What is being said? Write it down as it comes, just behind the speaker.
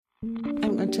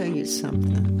I'm going to tell you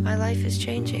something. My life is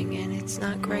changing, and it's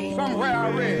not great. Somewhere I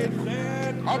read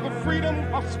of the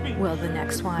freedom of speech. Will the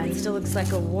next one? It still looks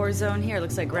like a war zone here. It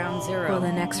looks like ground zero. Will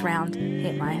the next round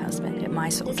hit my husband, hit my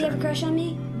soldier? Does he have a crush on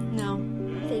me? No.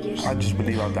 Figures. I just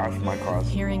believe I'll die for my cause.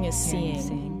 Hearing is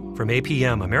seeing. From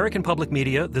APM, American Public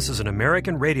Media, this is an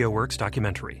American Radio Works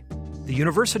documentary. The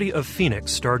University of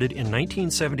Phoenix started in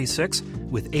 1976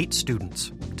 with 8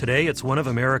 students. Today, it's one of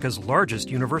America's largest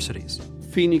universities.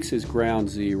 Phoenix is ground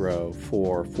zero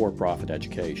for for-profit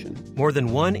education. More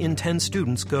than 1 in 10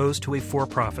 students goes to a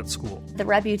for-profit school. The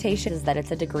reputation is that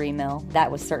it's a degree mill. That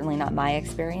was certainly not my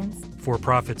experience.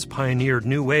 For-profits pioneered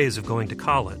new ways of going to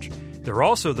college. They're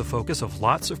also the focus of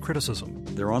lots of criticism.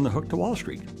 They're on the hook to Wall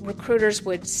Street. Recruiters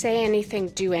would say anything,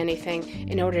 do anything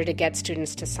in order to get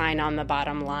students to sign on the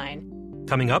bottom line.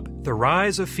 Coming up, the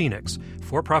rise of Phoenix.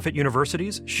 For-profit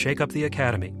universities shake up the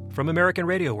academy. From American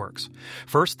Radio Works.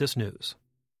 First, this news.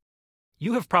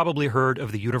 You have probably heard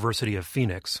of the University of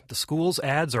Phoenix. The school's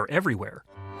ads are everywhere.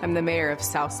 I'm the mayor of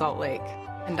South Salt Lake,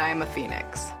 and I am a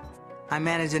Phoenix. I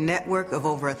manage a network of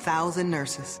over 1,000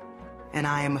 nurses, and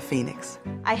I am a Phoenix.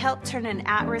 I helped turn an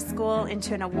at-risk school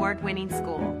into an award-winning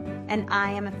school, and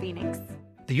I am a Phoenix.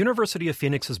 The University of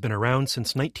Phoenix has been around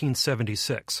since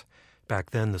 1976.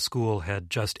 Back then, the school had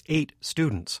just 8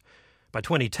 students. By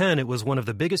 2010, it was one of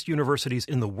the biggest universities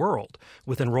in the world,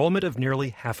 with enrollment of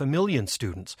nearly 500,000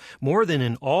 students, more than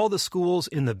in all the schools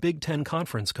in the Big Ten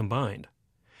Conference combined.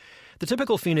 The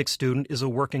typical Phoenix student is a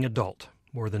working adult.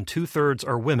 More than 2/3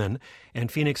 are women, and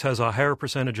Phoenix has a higher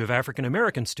percentage of African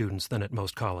American students than at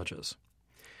most colleges.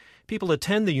 People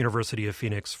attend the University of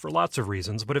Phoenix for lots of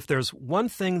reasons, but if there's one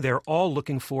thing they're all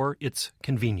looking for, it's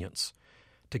convenience.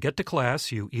 To get to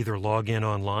class, you either log in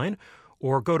online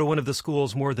or go to one of the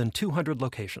school's more than 200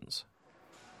 locations.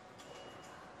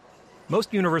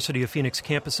 Most University of Phoenix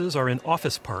campuses are in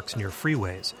office parks near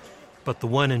freeways, but the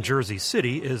one in Jersey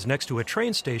City is next to a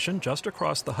train station just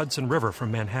across the Hudson River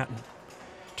from Manhattan.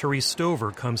 Therese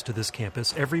Stover comes to this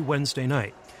campus every Wednesday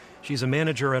night. She's a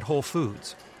manager at Whole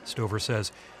Foods. Stover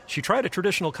says she tried a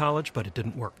traditional college, but it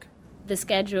didn't work. The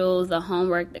schedules, the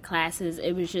homework, the classes,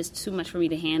 it was just too much for me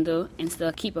to handle and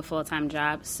still keep a full-time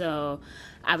job. So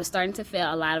I was starting to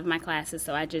fail a lot of my classes,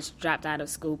 so I just dropped out of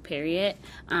school, period.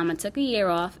 I took a year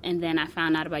off, and then I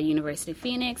found out about University of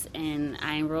Phoenix, and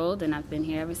I enrolled, and I've been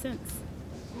here ever since.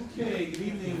 Okay, good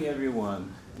evening,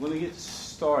 everyone. We're going to get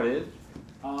started.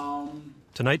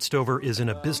 Tonight, Stover is in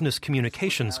a business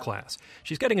communications class.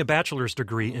 She's getting a bachelor's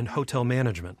degree in hotel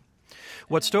management.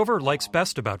 What Stover likes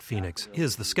best about Phoenix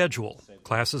is the schedule.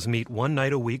 Classes meet one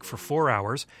night a week for 4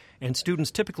 hours, and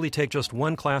students typically take just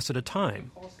one class at a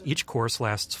time. Each course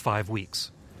lasts 5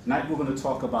 weeks. Tonight we're going to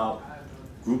talk about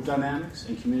group dynamics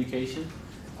and communication.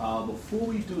 Before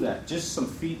we do that, just some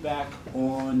feedback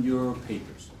on your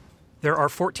papers. There are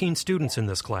 14 students in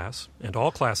this class, and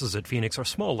all classes at Phoenix are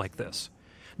small like this.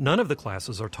 None of the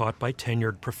classes are taught by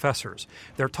tenured professors.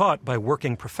 They're taught by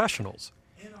working professionals.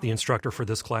 The instructor for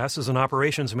this class is an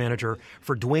operations manager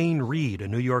for Duane Reade, a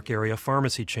New York area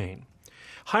pharmacy chain.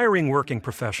 Hiring working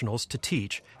professionals to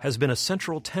teach has been a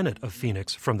central tenet of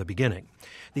Phoenix from the beginning.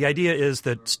 The idea is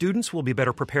that students will be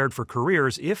better prepared for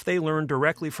careers if they learn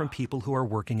directly from people who are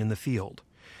working in the field.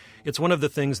 It's one of the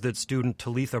things that student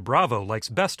Talitha Bravo likes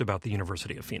best about the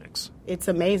University of Phoenix. It's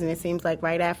amazing. It seems like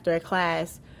right after a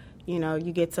class,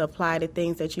 you get to apply the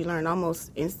things that you learn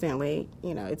almost instantly.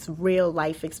 It's real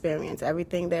life experience.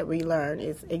 Everything that we learn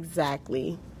is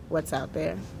exactly what's out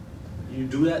there. You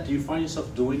do that? Do you find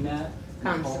yourself doing that?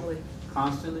 Constantly.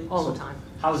 Constantly? All the time.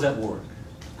 How does that work?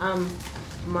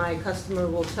 My customer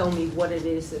will tell me what it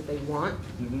is that they want.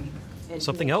 Mm-hmm.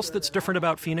 Something else that's different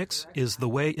about Phoenix is the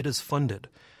way it is funded.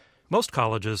 Most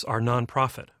colleges are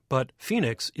nonprofit, but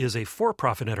Phoenix is a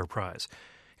for-profit enterprise.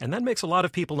 And that makes a lot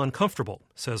of people uncomfortable,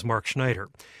 says Mark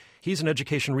Schneider. He's an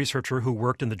education researcher who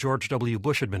worked in the George W.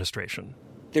 Bush administration.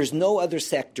 There's no other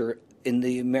sector in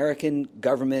the American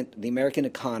government, the American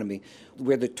economy,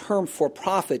 where the term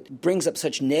for-profit brings up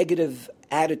such negative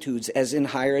attitudes as in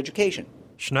higher education.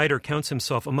 Schneider counts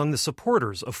himself among the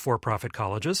supporters of for-profit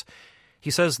colleges.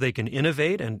 He says they can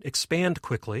innovate and expand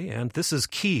quickly, and this is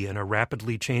key in a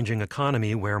rapidly changing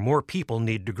economy where more people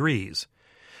need degrees.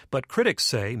 But critics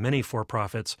say many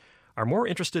for-profits are more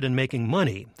interested in making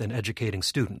money than educating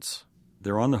students.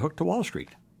 They're on the hook to Wall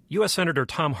Street. U.S. Senator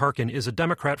Tom Harkin is a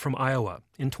Democrat from Iowa.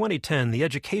 In 2010, the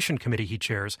Education Committee he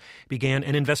chairs began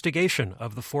an investigation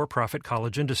of the for-profit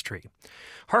college industry.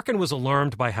 Harkin was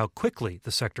alarmed by how quickly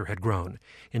the sector had grown.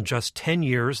 In just 10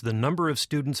 years, the number of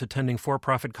students attending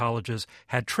for-profit colleges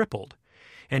had tripled.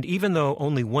 And even though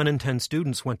only 1 in 10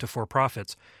 students went to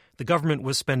for-profits, The government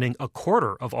was spending a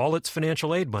quarter of all its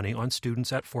financial aid money on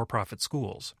students at for-profit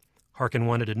schools. Harkin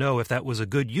wanted to know if that was a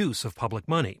good use of public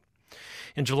money.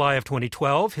 In July of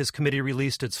 2012, his committee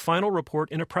released its final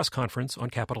report in a press conference on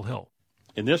Capitol Hill.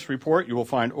 In this report, you will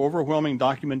find overwhelming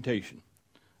documentation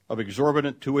of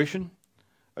exorbitant tuition,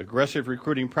 aggressive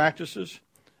recruiting practices,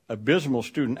 abysmal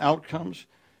student outcomes,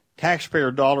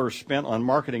 taxpayer dollars spent on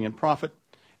marketing and profit,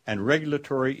 and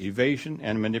regulatory evasion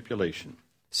and manipulation.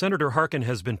 Senator Harkin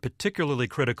has been particularly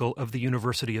critical of the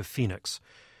University of Phoenix.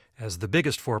 As the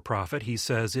biggest for-profit, he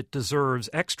says it deserves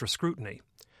extra scrutiny.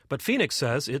 But Phoenix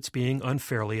says it's being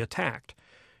unfairly attacked.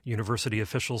 University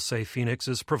officials say Phoenix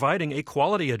is providing a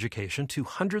quality education to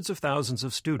hundreds of thousands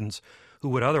of students who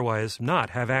would otherwise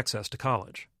not have access to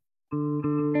college.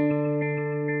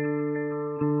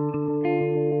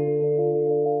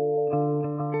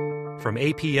 From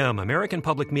APM, American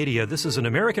Public Media, this is an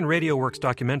American Radio Works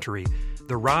documentary,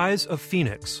 The Rise of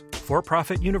Phoenix,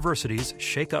 For-Profit Universities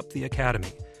Shake Up the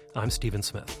Academy. I'm Stephen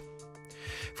Smith.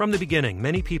 From the beginning,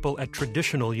 many people at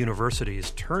traditional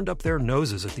universities turned up their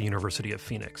noses at the University of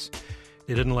Phoenix.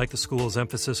 They didn't like the school's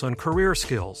emphasis on career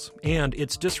skills and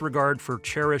its disregard for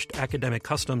cherished academic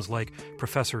customs like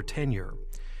professor tenure.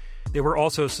 They were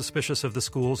also suspicious of the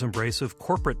school's embrace of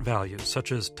corporate values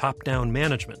such as top-down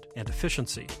management and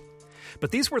efficiency.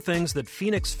 But these were things that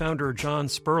Phoenix founder John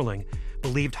Sperling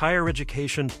believed higher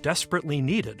education desperately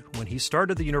needed when he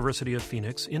started the University of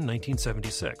Phoenix in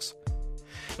 1976.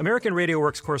 American Radio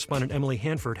Works correspondent Emily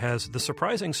Hanford has the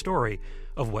surprising story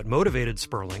of what motivated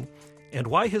Sperling and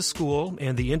why his school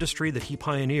and the industry that he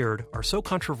pioneered are so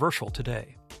controversial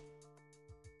today.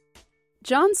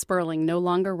 John Sperling no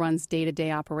longer runs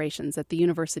day-to-day operations at the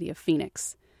University of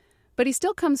Phoenix, but he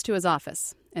still comes to his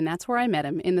office, and that's where I met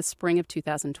him in the spring of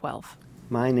 2012.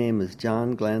 My name is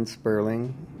John Glenn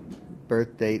Sperling,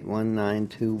 birth date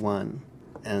 1921,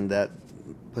 and that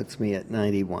puts me at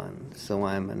 91, so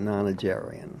I'm a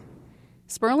nonagenarian.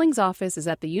 Sperling's office is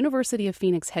at the University of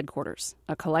Phoenix headquarters,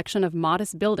 a collection of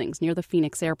modest buildings near the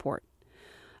Phoenix airport.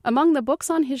 Among the books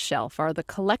on his shelf are the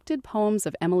collected poems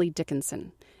of Emily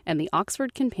Dickinson and the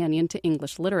Oxford Companion to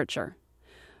English Literature,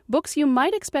 books you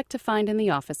might expect to find in the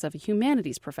office of a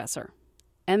humanities professor.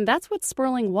 And that's what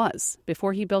Sperling was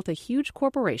before he built a huge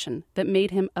corporation that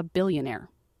made him a billionaire.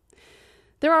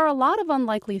 There are a lot of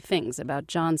unlikely things about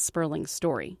John Sperling's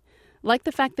story, like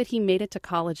the fact that he made it to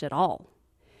college at all.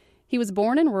 He was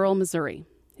born in rural Missouri.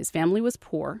 His family was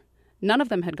poor. None of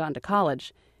them had gone to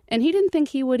college, and he didn't think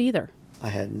he would either. I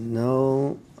had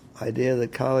no idea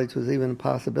that college was even a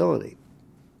possibility.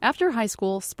 After high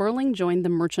school, Sperling joined the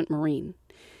Merchant Marine.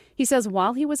 He says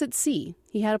while he was at sea,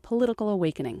 he had a political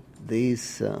awakening.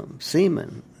 These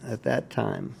seamen at that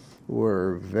time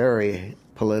were very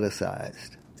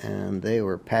politicized, and they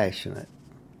were passionate.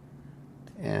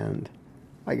 And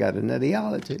I got an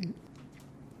ideology.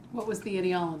 What was the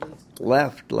ideology?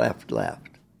 Left, left,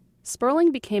 left.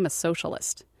 Sperling became a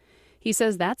socialist. He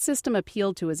says that system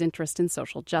appealed to his interest in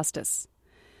social justice.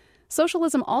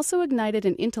 Socialism also ignited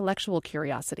an intellectual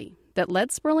curiosity that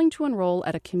led Sperling to enroll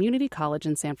at a community college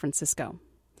in San Francisco.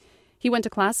 He went to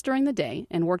class during the day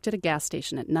and worked at a gas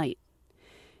station at night.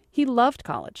 He loved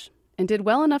college and did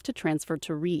well enough to transfer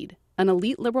to Reed, an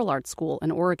elite liberal arts school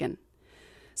in Oregon.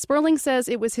 Sperling says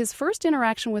it was his first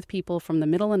interaction with people from the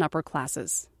middle and upper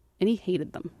classes, and he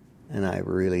hated them. And I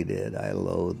really did. I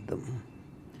loathed them.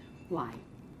 Why?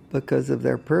 Because of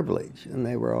their privilege. And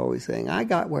they were always saying, I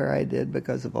got where I did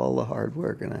because of all the hard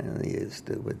work. And I know, you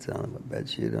stupid son of a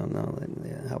bitch, you don't know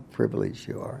how privileged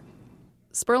you are.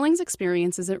 Sperling's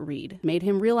experiences at Reed made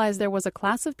him realize there was a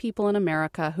class of people in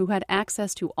America who had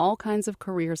access to all kinds of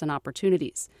careers and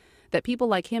opportunities that people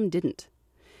like him didn't.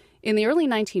 In the early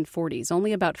 1940s,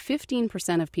 only about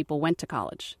 15% of people went to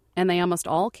college, and they almost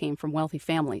all came from wealthy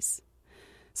families.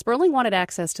 Sperling wanted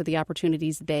access to the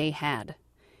opportunities they had.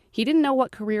 He didn't know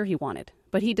what career he wanted,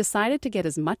 but he decided to get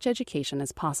as much education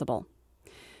as possible.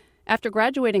 After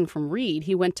graduating from Reed,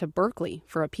 he went to Berkeley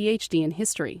for a PhD in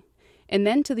history, and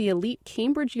then to the elite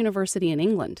Cambridge University in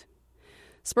England.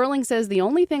 Sperling says the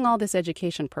only thing all this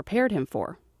education prepared him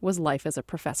for was life as a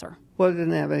professor. Well, he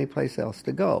didn't have any place else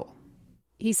to go.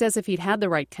 He says if he'd had the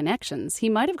right connections, he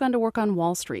might have gone to work on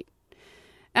Wall Street.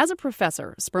 As a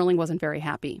professor, Sperling wasn't very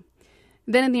happy.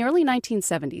 Then in the early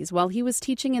 1970s, while he was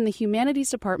teaching in the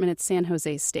humanities department at San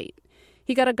Jose State,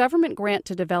 he got a government grant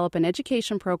to develop an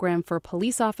education program for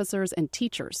police officers and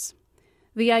teachers.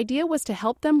 The idea was to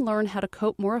help them learn how to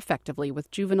cope more effectively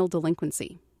with juvenile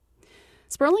delinquency.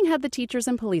 Sperling had the teachers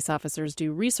and police officers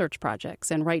do research projects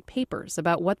and write papers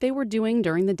about what they were doing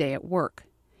during the day at work.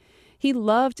 He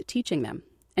loved teaching them,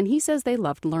 and he says they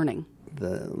loved learning.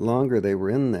 the longer they were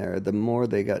in there, the more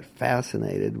they got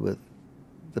fascinated with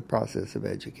the process of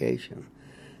education.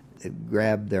 It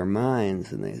grabbed their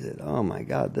minds, and they said, oh my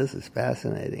God, this is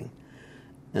fascinating.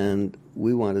 And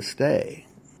we want to stay.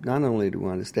 Not only do we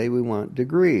want to stay, we want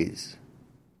degrees.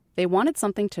 They wanted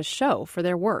something to show for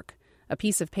their work, a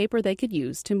piece of paper they could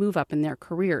use to move up in their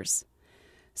careers.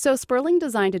 So Sperling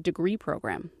designed a degree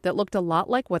program that looked a lot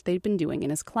like what they'd been doing in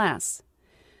his class.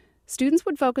 Students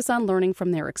would focus on learning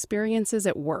from their experiences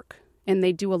at work, and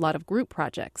they'd do a lot of group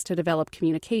projects to develop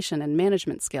communication and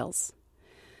management skills.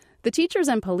 The teachers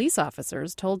and police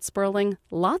officers told Sperling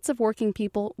lots of working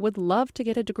people would love to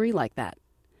get a degree like that.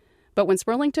 But when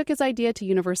Sperling took his idea to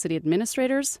university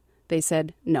administrators, they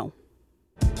said no.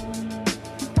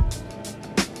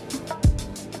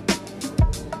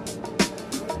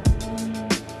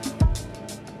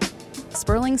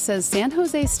 Sperling says San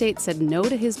Jose State said no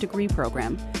to his degree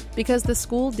program because the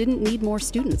school didn't need more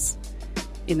students.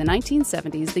 In the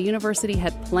 1970s, the university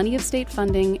had plenty of state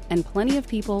funding and plenty of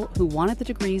people who wanted the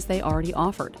degrees they already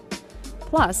offered.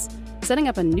 Plus, setting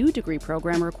up a new degree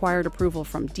program required approval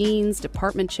from deans,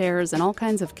 department chairs, and all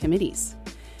kinds of committees.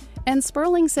 And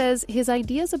Sperling says his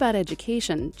ideas about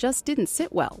education just didn't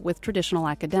sit well with traditional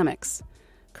academics.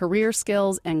 Career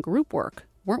skills and group work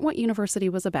weren't what university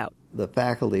was about. The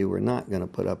faculty were not going to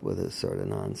put up with this sort of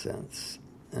nonsense,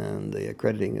 and the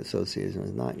Accrediting Association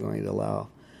was not going to allow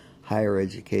higher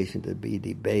education to be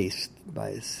debased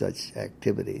by such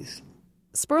activities.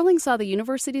 Sperling saw the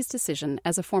university's decision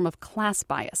as a form of class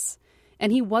bias,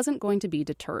 and he wasn't going to be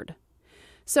deterred.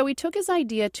 So he took his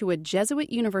idea to a Jesuit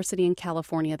university in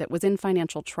California that was in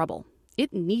financial trouble.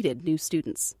 It needed new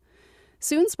students.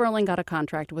 Soon Sperling got a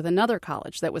contract with another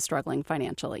college that was struggling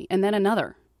financially, and then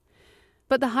another.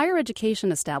 But the higher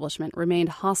education establishment remained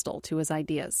hostile to his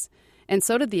ideas, and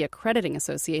so did the Accrediting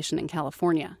Association in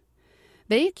California.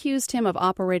 They accused him of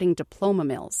operating diploma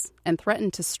mills and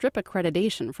threatened to strip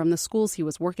accreditation from the schools he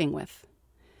was working with.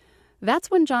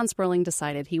 That's when John Sperling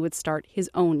decided he would start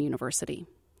his own university.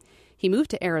 He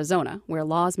moved to Arizona, where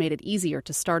laws made it easier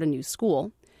to start a new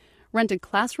school, rented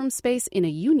classroom space in a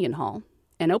union hall,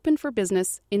 and opened for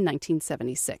business in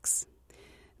 1976.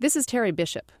 This is Terry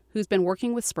Bishop, who's been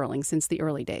working with Sperling since the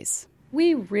early days.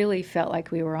 We really felt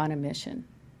like we were on a mission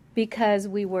because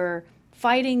we were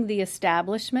fighting the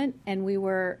establishment and we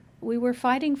were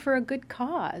fighting for a good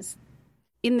cause.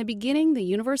 In the beginning, the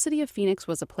University of Phoenix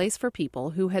was a place for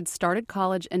people who had started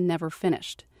college and never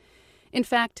finished. In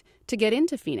fact, to get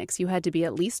into Phoenix, you had to be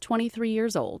at least 23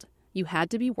 years old, you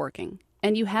had to be working,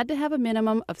 and you had to have a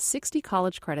minimum of 60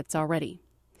 college credits already.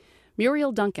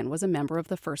 Muriel Duncan was a member of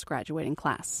the first graduating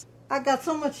class. I got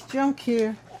so much junk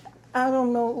here. I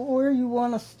don't know where you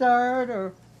want to start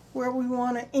or where we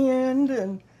want to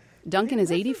end. Duncan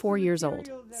is 84 years old,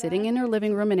 sitting in her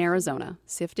living room in Arizona,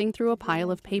 sifting through a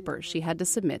pile of papers she had to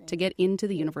submit to get into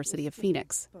the University of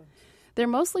Phoenix. They're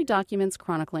mostly documents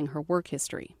chronicling her work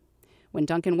history. When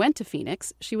Duncan went to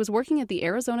Phoenix, she was working at the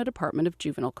Arizona Department of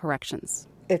Juvenile Corrections.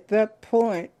 At that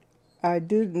point, I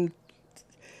didn't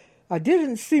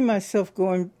see myself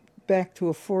going back to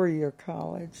a 4-year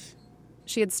college.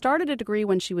 She had started a degree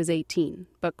when she was 18,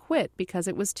 but quit because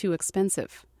it was too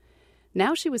expensive.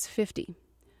 Now she was 50.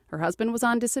 Her husband was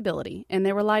on disability, and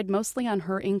they relied mostly on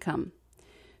her income.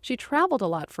 She traveled a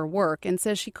lot for work and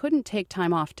says she couldn't take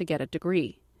time off to get a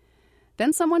degree.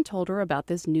 Then someone told her about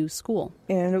this new school.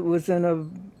 And it was in a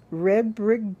red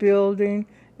brick building,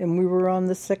 and we were on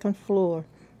the second floor.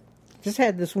 Just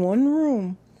had this one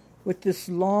room with this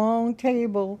long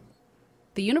table.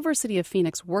 The University of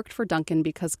Phoenix worked for Duncan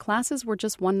because classes were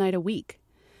just one night a week.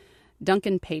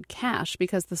 Duncan paid cash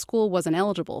because the school wasn't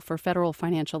eligible for federal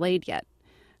financial aid yet.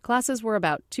 Classes were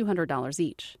about $200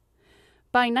 each.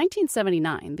 By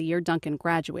 1979, the year Duncan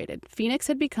graduated, Phoenix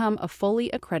had become a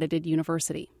fully accredited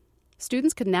university.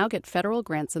 Students could now get federal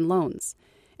grants and loans,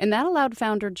 and that allowed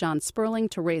founder John Sperling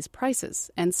to raise prices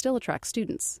and still attract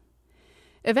students.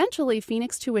 Eventually,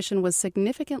 Phoenix tuition was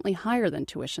significantly higher than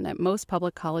tuition at most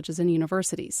public colleges and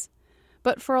universities.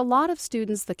 But for a lot of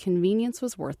students, the convenience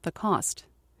was worth the cost.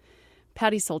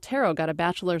 Patty Soltero got a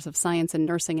Bachelor's of Science in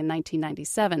Nursing in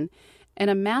 1997 and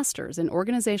a Master's in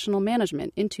Organizational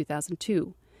Management in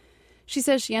 2002. She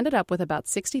says she ended up with about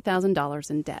 $60,000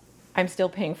 in debt. I'm still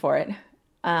paying for it,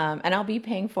 and I'll be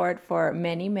paying for it for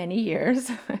many, many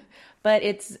years. But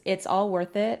it's all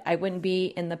worth it. I wouldn't be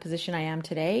in the position I am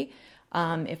today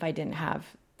if I didn't have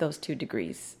those 2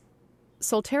 degrees.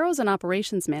 Soltero's an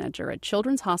operations manager at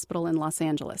Children's Hospital in Los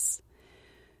Angeles.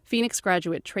 Phoenix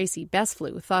graduate Tracy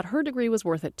Besflew thought her degree was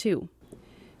worth it too.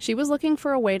 She was looking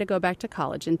for a way to go back to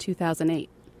college in 2008.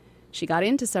 She got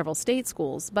into several state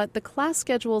schools, but the class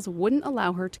schedules wouldn't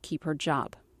allow her to keep her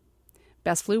job.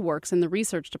 Bess Flew works in the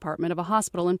research department of a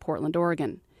hospital in Portland,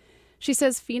 Oregon. She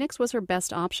says Phoenix was her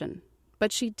best option,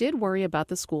 but she did worry about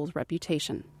the school's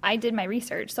reputation. I did my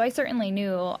research, so I certainly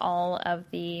knew all of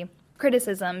the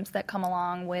criticisms that come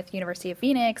along with University of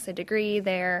Phoenix, a degree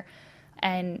there.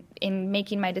 And in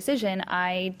making my decision,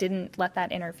 I didn't let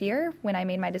that interfere. When I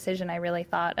made my decision, I really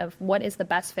thought of what is the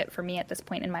best fit for me at this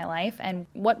point in my life and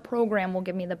what program will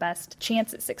give me the best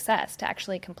chance at success to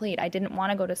actually complete. I didn't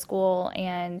want to go to school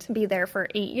and be there for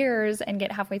 8 years and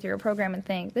get halfway through a program and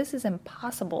think, this is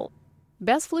impossible.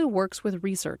 Bess Flew works with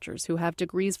researchers who have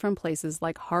degrees from places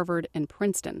like Harvard and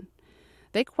Princeton.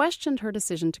 They questioned her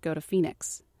decision to go to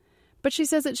Phoenix. But she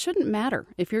says it shouldn't matter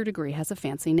if your degree has a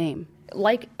fancy name.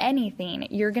 Like anything,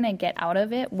 you're going to get out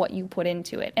of it what you put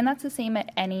into it. And that's the same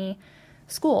at any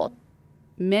school.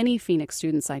 Many Phoenix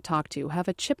students I talk to have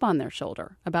a chip on their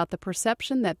shoulder about the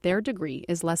perception that their degree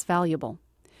is less valuable.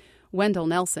 Wendell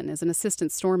Nelson is an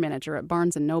assistant store manager at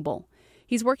Barnes & Noble.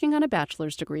 He's working on a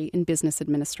bachelor's degree in business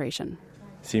administration.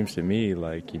 Seems to me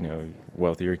like,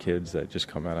 wealthier kids that just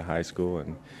come out of high school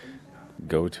and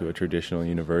go to a traditional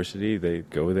university, they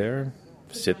go there,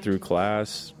 sit through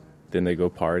class, then they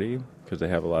go party because they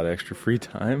have a lot of extra free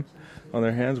time on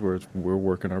their hands. We're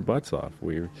working our butts off.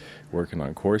 We're working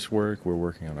on coursework. We're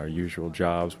working on our usual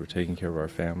jobs. We're taking care of our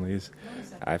families.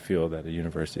 I feel that a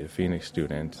University of Phoenix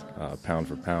student, pound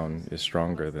for pound, is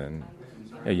stronger than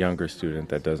a younger student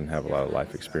that doesn't have a lot of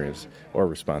life experience or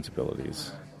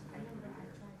responsibilities.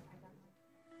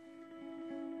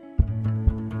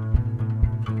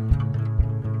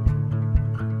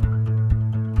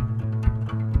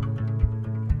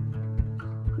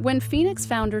 When Phoenix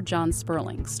founder John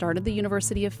Sperling started the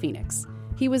University of Phoenix,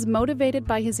 he was motivated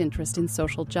by his interest in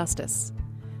social justice.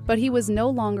 But he was no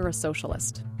longer a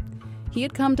socialist. He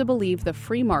had come to believe the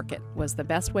free market was the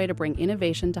best way to bring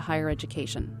innovation to higher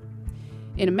education.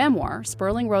 In a memoir,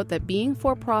 Sperling wrote that being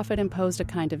for-profit imposed a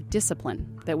kind of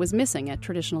discipline that was missing at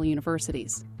traditional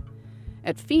universities.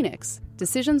 At Phoenix,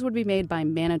 decisions would be made by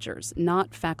managers,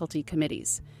 not faculty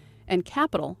committees, and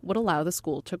capital would allow the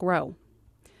school to grow.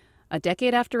 A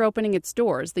decade after opening its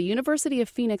doors, the University of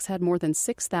Phoenix had more than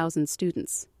 6,000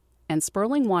 students, and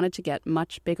Sperling wanted to get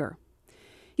much bigger.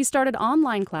 He started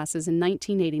online classes in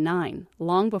 1989,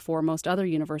 long before most other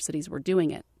universities were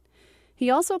doing it. He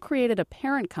also created a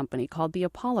parent company called the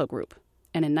Apollo Group,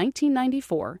 and in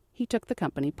 1994, he took the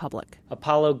company public.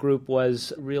 Apollo Group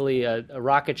was really a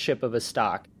rocket ship of a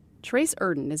stock. Trace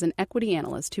Erden is an equity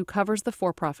analyst who covers the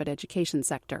for-profit education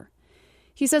sector.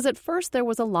 He says at first there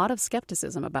was a lot of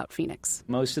skepticism about Phoenix.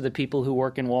 Most of the people who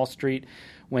work in Wall Street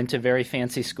went to very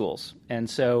fancy schools. And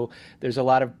so there's a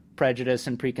lot of prejudice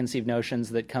and preconceived notions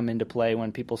that come into play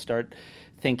when people start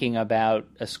thinking about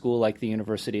a school like the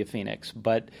University of Phoenix.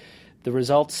 But the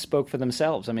results spoke for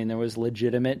themselves. I mean, there was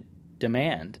legitimate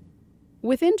demand.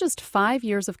 Within just 5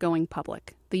 years of going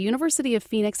public, the University of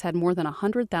Phoenix had more than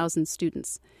 100,000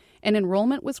 students, and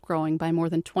enrollment was growing by more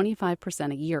than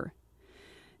 25% a year.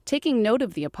 Taking note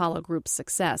of the Apollo Group's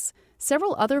success,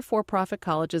 several other for-profit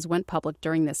colleges went public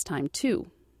during this time, too,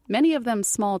 many of them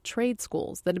small trade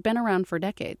schools that had been around for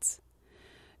decades.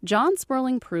 John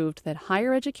Sperling proved that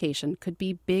higher education could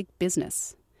be big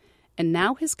business, and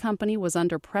now his company was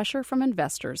under pressure from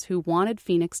investors who wanted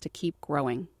Phoenix to keep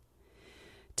growing.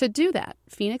 To do that,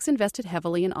 Phoenix invested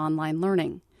heavily in online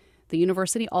learning. The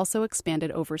university also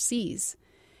expanded overseas,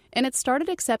 and it started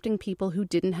accepting people who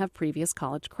didn't have previous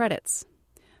college credits.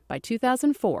 By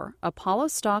 2004, Apollo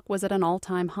stock was at an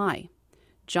all-time high.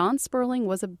 John Sperling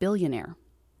was a billionaire.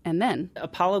 And then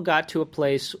Apollo got to a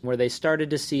place where they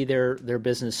started to see their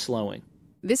business slowing.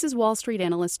 This is Wall Street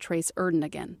analyst Trace Erden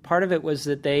again. Part of it was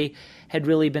that they had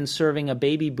really been serving a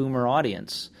baby boomer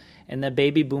audience, and that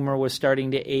baby boomer was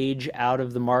starting to age out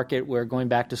of the market where going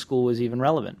back to school was even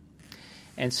relevant.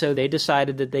 And so they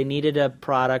decided that they needed a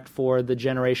product for the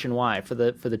Generation Y, for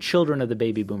the children of the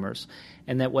baby boomers,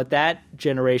 and that what that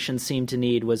generation seemed to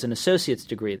need was an associate's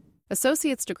degree.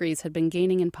 Associate's degrees had been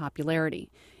gaining in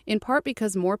popularity, in part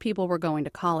because more people were going to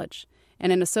college,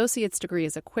 and an associate's degree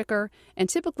is a quicker and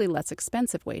typically less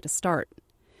expensive way to start.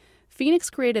 Phoenix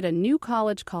created a new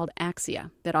college called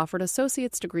Axia that offered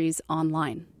associate's degrees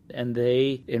online. And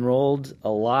they enrolled a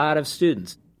lot of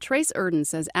students. Trace Erden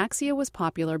says Axia was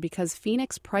popular because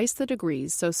Phoenix priced the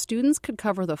degrees so students could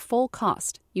cover the full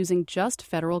cost using just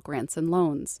federal grants and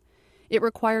loans. It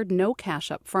required no cash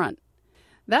up front.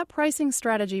 That pricing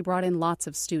strategy brought in lots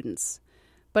of students,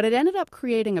 but it ended up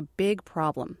creating a big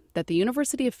problem that the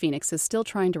University of Phoenix is still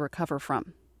trying to recover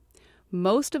from.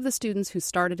 Most of the students who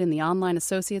started in the online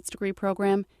associate's degree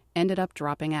program ended up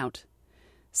dropping out.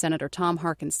 Senator Tom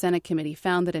Harkin's Senate committee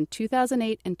found that in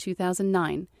 2008 and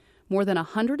 2009, more than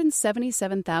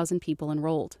 177,000 people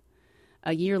enrolled.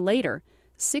 A year later,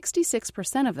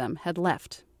 66% of them had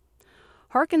left.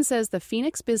 Harkin says the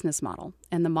Phoenix business model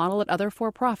and the model at other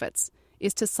for-profits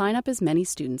is to sign up as many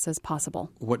students as possible.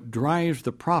 What drives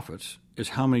the profits is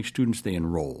how many students they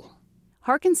enroll.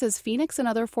 Harkin says Phoenix and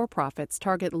other for-profits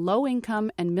target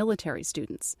low-income and military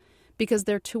students because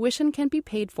their tuition can be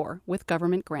paid for with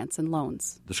government grants and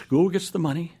loans. The school gets the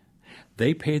money.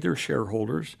 They pay their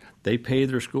shareholders. They pay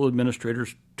their school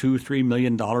administrators $2-3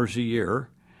 million a year.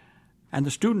 And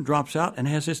the student drops out and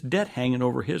has this debt hanging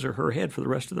over his or her head for the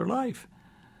rest of their life.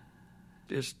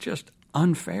 It's just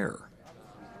unfair.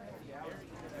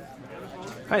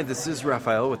 Hi, this is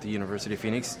Raphael with the University of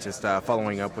Phoenix, just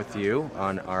following up with you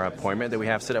on our appointment that we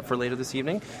have set up for later this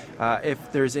evening.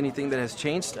 If there's anything that has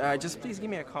changed, just please give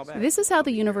me a call back. This is how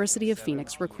the University of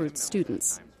Phoenix recruits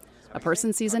students. A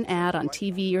person sees an ad on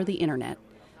TV or the internet.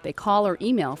 They call or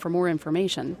email for more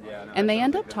information, and they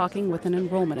end up talking with an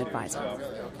enrollment advisor.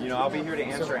 I'll be here to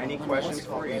answer any questions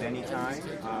for you at any time.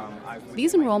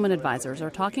 These enrollment advisors are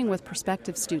talking with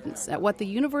prospective students at what the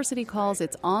university calls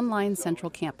its online central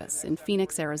campus in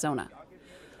Phoenix, Arizona.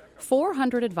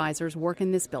 400 advisors work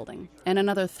in this building, and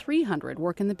another 300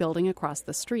 work in the building across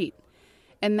the street.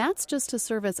 And that's just to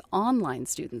service online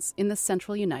students in the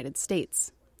central United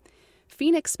States.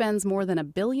 Phoenix spends more than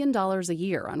 $1 billion a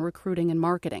year on recruiting and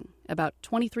marketing, about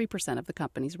 23% of the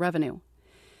company's revenue.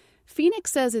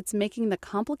 Phoenix says it's making the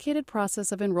complicated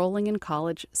process of enrolling in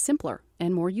college simpler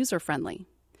and more user-friendly.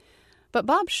 But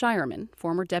Bob Shireman,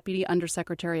 former Deputy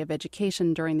Undersecretary of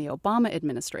Education during the Obama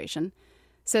administration,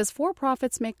 says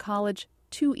for-profits make college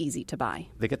too easy to buy.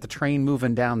 They get the train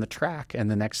moving down the track, and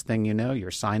the next thing you know,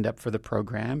 you're signed up for the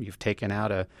program, you've taken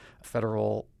out a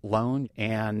federal loan,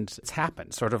 and it's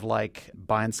happened. Sort of like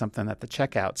buying something at the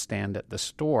checkout stand at the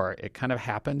store. It kind of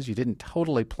happens. You didn't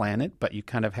totally plan it, but you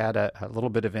kind of had a little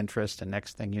bit of interest, and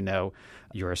next thing you know,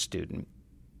 you're a student.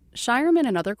 Shireman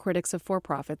and other critics of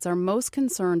for-profits are most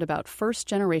concerned about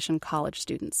first-generation college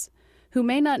students who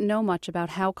may not know much about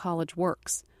how college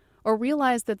works, or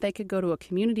realize that they could go to a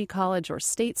community college or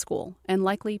state school and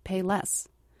likely pay less.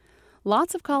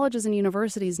 Lots of colleges and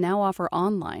universities now offer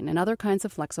online and other kinds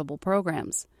of flexible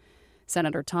programs.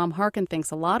 Senator Tom Harkin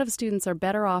thinks a lot of students are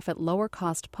better off at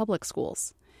lower-cost public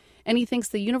schools. And he thinks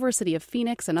the University of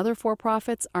Phoenix and other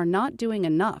for-profits are not doing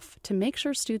enough to make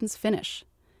sure students finish,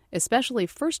 especially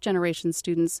first-generation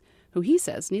students who he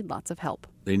says need lots of help.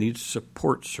 They need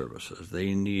support services.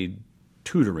 They need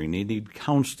tutoring. They need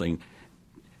counseling.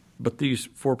 But these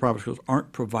for-profit schools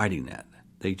aren't providing that.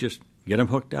 They just get them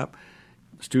hooked up,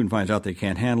 the student finds out they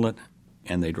can't handle it,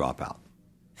 and they drop out.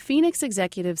 Phoenix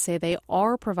executives say they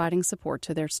are providing support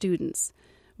to their students.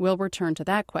 We'll return to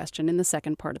that question in the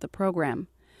second part of the program.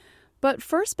 But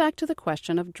first, back to the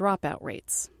question of dropout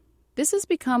rates. This has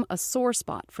become a sore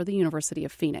spot for the University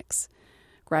of Phoenix.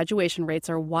 Graduation rates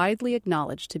are widely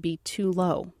acknowledged to be too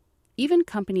low. Even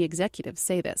company executives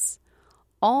say this.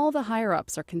 All the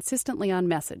higher-ups are consistently on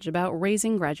message about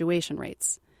raising graduation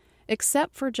rates,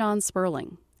 except for John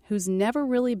Sperling, who's never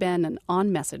really been an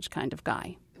on-message kind of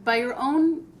guy. By your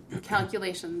own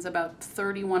calculations, about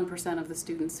 31% of the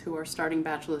students who are starting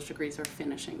bachelor's degrees are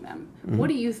finishing them. Mm-hmm. What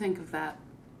do you think of that?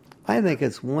 I think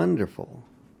it's wonderful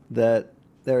that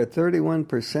there are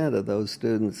 31% of those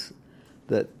students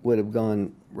that would have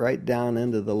gone right down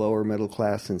into the lower middle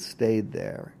class and stayed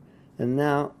there. And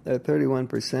now there are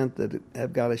 31% that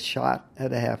have got a shot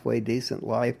at a halfway decent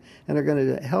life and are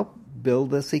going to help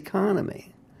build this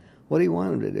economy. What do you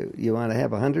want them to do? You want to have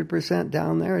 100%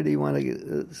 down there, or do you want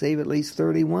to save at least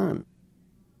 31%?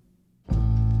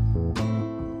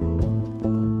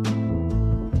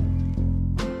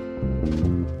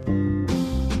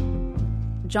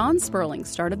 John Sperling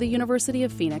started the University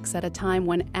of Phoenix at a time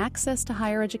when access to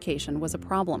higher education was a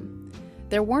problem.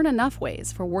 There weren't enough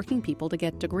ways for working people to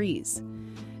get degrees.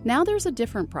 Now there's a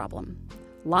different problem.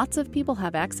 Lots of people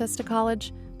have access to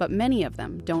college, but many of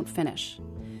them don't finish.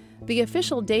 The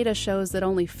official data shows that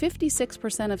only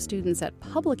 56% of students at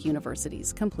public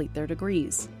universities complete their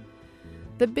degrees.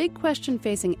 The big question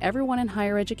facing everyone in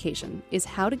higher education is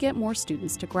how to get more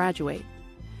students to graduate.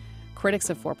 Critics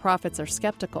of for-profits are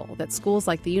skeptical that schools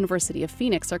like the University of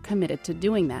Phoenix are committed to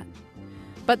doing that.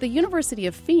 But the University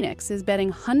of Phoenix is betting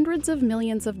hundreds of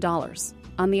millions of dollars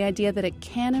on the idea that it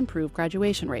can improve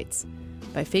graduation rates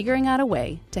by figuring out a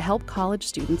way to help college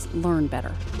students learn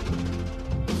better.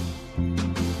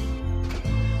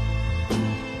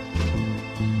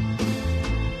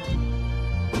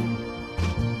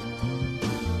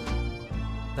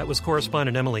 That was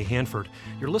correspondent Emily Hanford.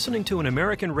 You're listening to an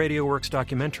American Radio Works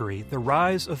documentary, The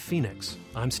Rise of Phoenix.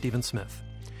 I'm Stephen Smith.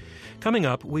 Coming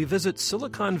up, we visit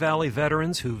Silicon Valley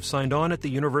veterans who've signed on at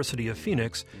the University of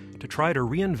Phoenix to try to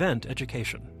reinvent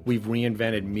education. We've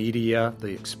reinvented media, the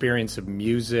experience of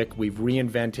music. We've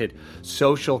reinvented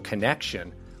social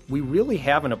connection. We really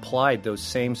haven't applied those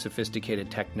same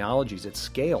sophisticated technologies at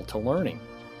scale to learning.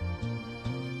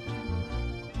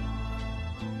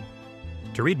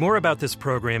 To read more about this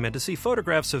program and to see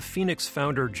photographs of Phoenix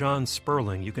founder John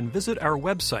Sperling, you can visit our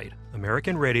website,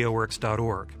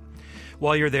 AmericanRadioWorks.org.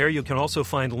 While you're there, you can also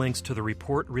find links to the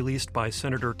report released by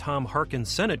Senator Tom Harkin's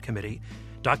Senate Committee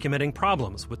documenting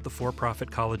problems with the for-profit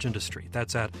college industry.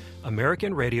 That's at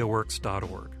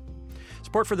AmericanRadioWorks.org.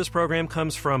 Support for this program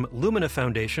comes from Lumina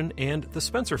Foundation and the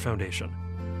Spencer Foundation.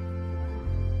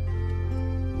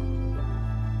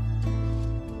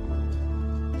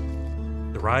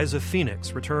 The Rise of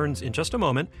Phoenix returns in just a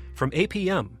moment from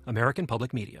APM, American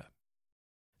Public Media.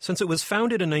 Since it was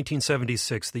founded in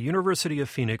 1976, the University of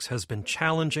Phoenix has been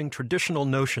challenging traditional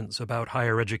notions about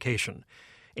higher education,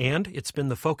 and it's been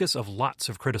the focus of lots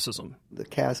of criticism. The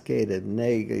cascade of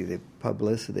negative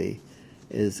publicity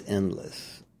is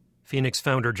endless. Phoenix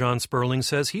founder John Sperling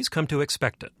says he's come to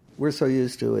expect it. We're so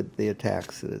used to it, the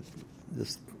attacks, that it's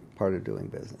just part of doing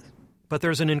business. But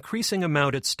there's an increasing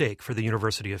amount at stake for the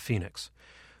University of Phoenix.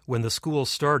 When the school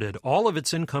started, all of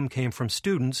its income came from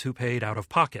students who paid out of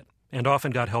pocket and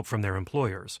often got help from their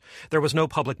employers. There was no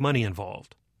public money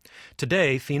involved.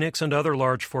 Today, Phoenix and other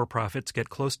large for-profits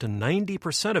get close to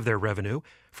 90% of their revenue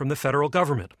from the federal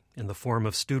government in the form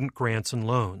of student grants and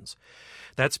loans.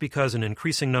 That's because an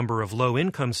increasing number of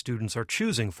low-income students are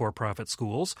choosing for-profit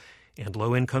schools, and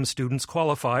low-income students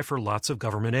qualify for lots of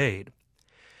government aid.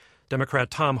 Democrat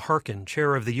Tom Harkin,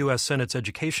 chair of the U.S. Senate's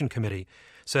Education Committee,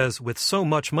 says with so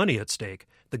much money at stake,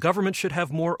 the government should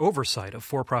have more oversight of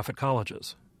for-profit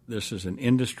colleges. This is an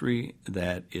industry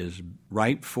that is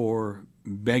ripe for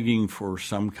begging for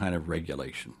some kind of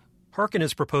regulation. Harkin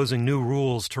is proposing new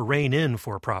rules to rein in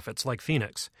for-profits like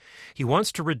Phoenix. He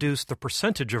wants to reduce the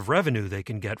percentage of revenue they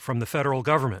can get from the federal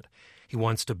government. He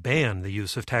wants to ban the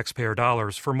use of taxpayer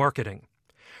dollars for marketing.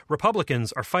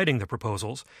 Republicans are fighting the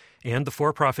proposals, and the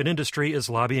for-profit industry is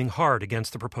lobbying hard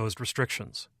against the proposed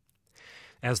restrictions.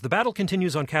 As the battle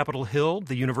continues on Capitol Hill,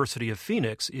 the University of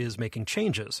Phoenix is making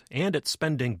changes, and it's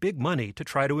spending big money to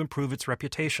try to improve its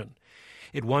reputation.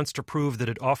 It wants to prove that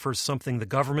it offers something the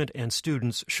government and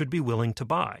students should be willing to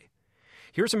buy.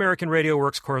 Here's American Radio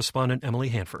Works correspondent Emily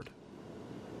Hanford.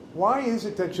 Why is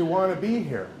it that you want to be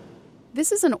here?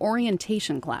 This is an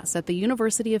orientation class at the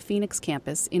University of Phoenix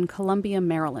campus in Columbia,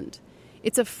 Maryland.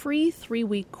 It's a free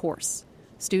 3-week course.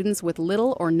 Students with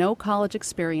little or no college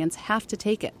experience have to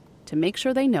take it to make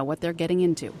sure they know what they're getting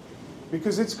into.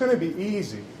 Because it's going to be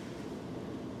easy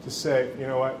to say, you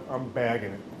know what, I'm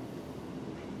bagging it.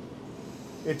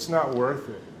 It's not worth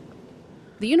it.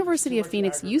 The University of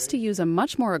Phoenix used to use a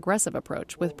much more aggressive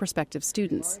approach with prospective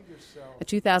students. A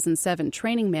 2007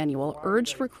 training manual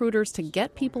urged recruiters to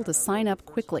get people to sign up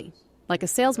quickly, like a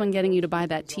salesman getting you to buy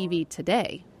that TV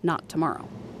today, not tomorrow.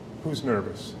 Who's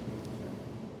nervous?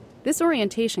 This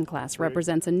orientation class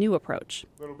represents a new approach.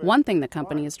 One thing the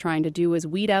company is trying to do is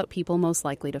weed out people most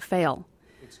likely to fail.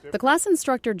 The class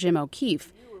instructor, Jim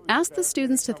O'Keefe, asked the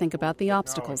students to think about the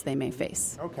obstacles they may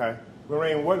face. Okay.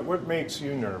 Lorraine, what makes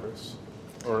you nervous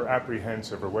or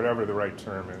apprehensive or whatever the right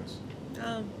term is?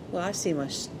 Well, I see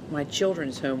my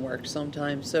children's homework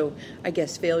sometimes, so I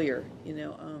guess failure,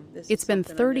 It's been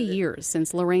 30 years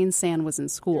since Lorraine San was in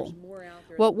school.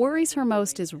 What worries her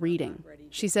most is reading.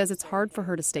 She says it's hard for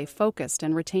her to stay focused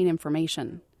and retain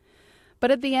information.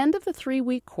 But at the end of the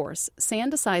 3-week course, San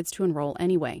decides to enroll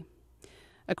anyway.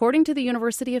 According to the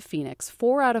University of Phoenix,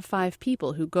 4 out of 5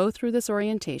 people who go through this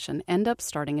orientation end up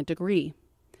starting a degree.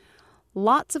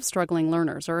 Lots of struggling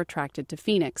learners are attracted to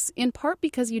Phoenix, in part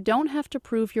because you don't have to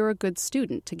prove you're a good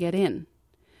student to get in.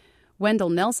 Wendell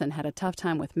Nelson had a tough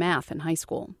time with math in high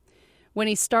school. When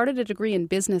he started a degree in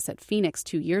business at Phoenix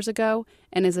 2 years ago,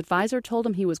 and his advisor told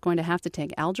him he was going to have to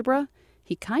take algebra,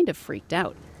 he kind of freaked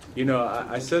out.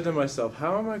 I said to myself,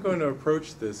 how am I going to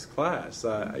approach this class?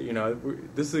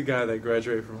 This is a guy that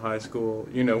graduated from high school,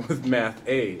 with math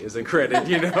A as a credit,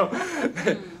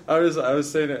 I was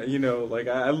saying,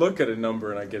 I look at a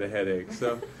number and I get a headache.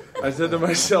 So I said to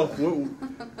myself,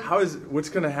 what's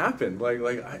going to happen?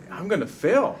 I'm going to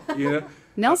fail,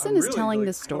 Nelson is telling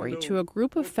this story to a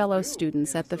group of fellow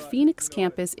students at the Phoenix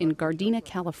campus in Gardena,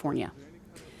 California.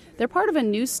 They're part of a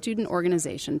new student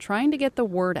organization trying to get the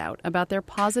word out about their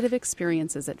positive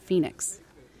experiences at Phoenix.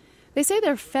 They say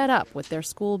they're fed up with their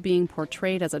school being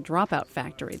portrayed as a dropout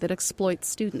factory that exploits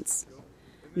students.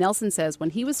 Nelson says when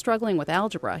he was struggling with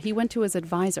algebra, he went to his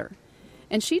advisor,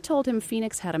 and she told him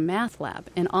Phoenix had a math lab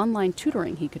and online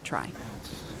tutoring he could try.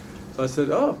 So I said,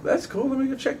 oh, that's cool, let me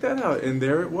go check that out. And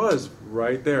there it was,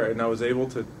 right there. And I was able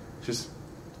to just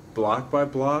block by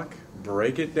block,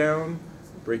 break it down,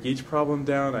 break each problem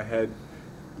down. I had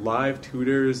live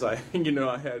tutors, I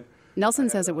had... Nelson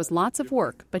says it was lots of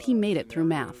work, but he made it through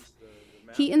math.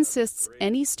 He insists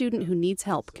any student who needs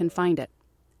help can find it.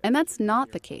 And that's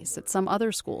not the case at some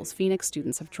other schools Phoenix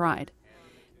students have tried.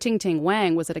 Ting Ting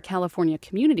Wang was at a California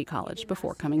community college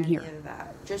before coming here.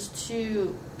 Just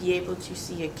to be able to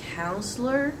see a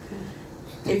counselor,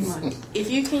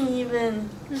 if you can even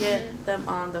get them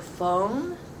on the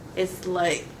phone, it's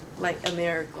like a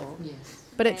miracle.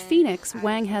 But at Phoenix,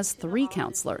 Wang has 3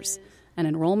 counselors, an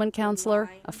enrollment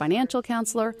counselor, a financial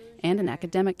counselor, and an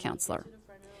academic counselor.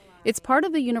 It's part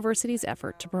of the university's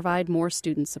effort to provide more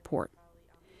student support.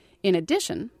 In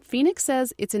addition, Phoenix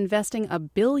says it's investing $1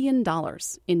 billion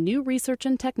in new research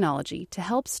and technology to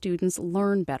help students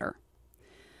learn better.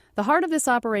 The heart of this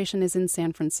operation is in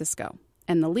San Francisco,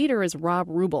 and the leader is Rob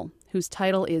Rubel, whose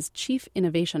title is Chief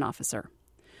Innovation Officer.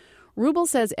 Rubel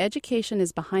says education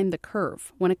is behind the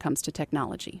curve when it comes to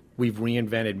technology. We've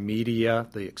reinvented media,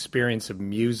 the experience of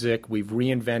music. We've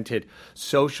reinvented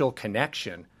social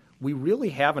connection. We really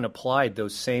haven't applied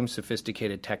those same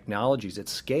sophisticated technologies at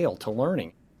scale to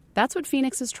learning. That's what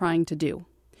Phoenix is trying to do.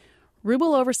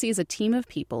 Rubel oversees a team of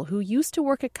people who used to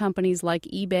work at companies like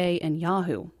eBay and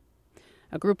Yahoo.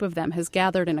 A group of them has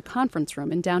gathered in a conference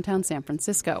room in downtown San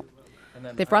Francisco.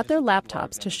 They've brought their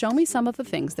laptops to show me some of the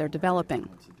things they're developing.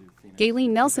 Gayleen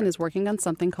Nelson is working on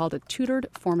something called a tutored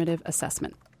formative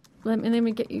assessment. Let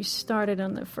me get you started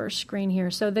on the first screen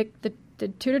here. So the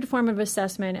tutored formative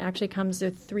assessment actually comes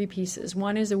with 3 pieces.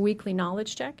 One is a weekly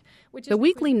knowledge check. The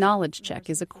weekly knowledge check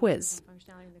is a quiz.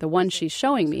 The one she's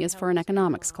showing me is for an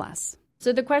economics class.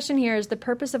 So the question here is the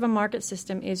purpose of a market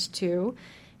system is to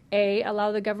A,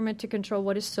 allow the government to control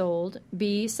what is sold,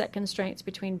 B, set constraints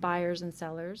between buyers and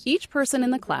sellers. Each person in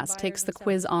the class takes the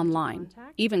quiz online.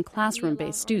 Even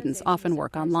classroom-based students often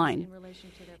work online.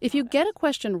 If you get a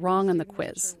question wrong on the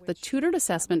quiz, the tutored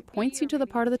assessment points you to the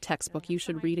part of the textbook you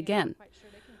should read again.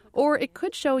 Or it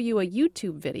could show you a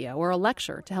YouTube video or a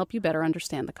lecture to help you better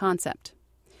understand the concept.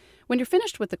 When you're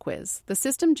finished with the quiz, the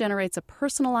system generates a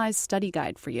personalized study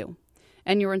guide for you,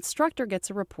 and your instructor gets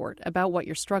a report about what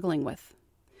you're struggling with.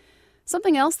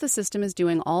 Something else the system is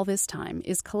doing all this time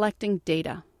is collecting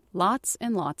data, lots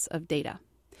and lots of data.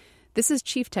 This is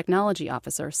Chief Technology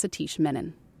Officer Satish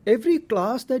Menon. Every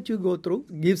class that you go through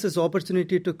gives us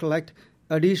opportunity to collect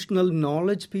additional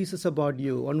knowledge pieces about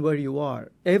you on where you are.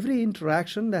 Every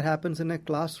interaction that happens in a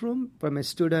classroom from a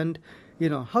student,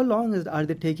 how long are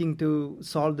they taking to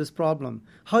solve this problem?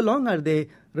 How long are they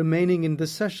remaining in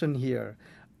this session here?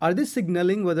 Are they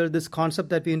signaling whether this concept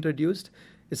that we introduced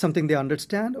is something they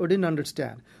understand or didn't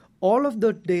understand? All of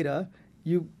the data,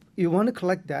 you want to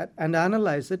collect that and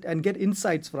analyze it and get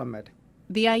insights from it.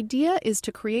 The idea is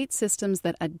to create systems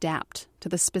that adapt to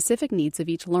the specific needs of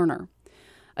each learner.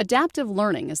 Adaptive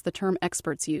learning is the term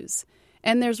experts use,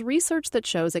 and there's research that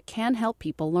shows it can help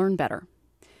people learn better.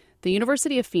 The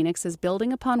University of Phoenix is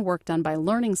building upon work done by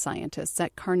learning scientists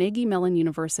at Carnegie Mellon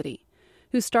University,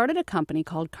 who started a company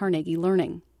called Carnegie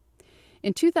Learning.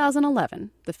 In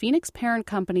 2011, the Phoenix parent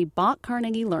company bought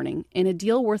Carnegie Learning in a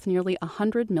deal worth nearly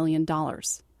 $100 million.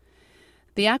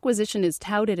 The acquisition is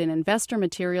touted in investor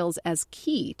materials as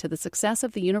key to the success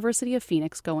of the University of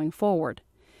Phoenix going forward.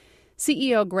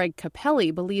 CEO Greg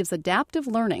Capelli believes adaptive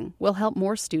learning will help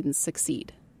more students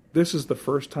succeed. This is the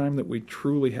first time that we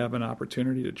truly have an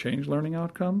opportunity to change learning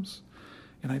outcomes,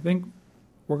 and I think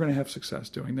we're going to have success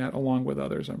doing that, along with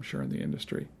others, I'm sure, in the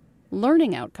industry.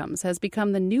 Learning outcomes has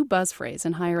become the new buzz phrase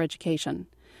in higher education.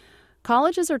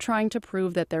 Colleges are trying to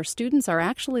prove that their students are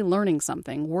actually learning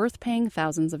something worth paying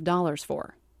thousands of dollars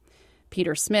for.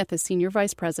 Peter Smith is Senior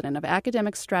Vice President of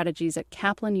Academic Strategies at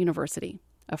Kaplan University,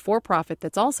 a for-profit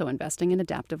that's also investing in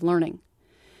adaptive learning.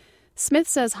 Smith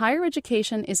says higher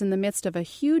education is in the midst of a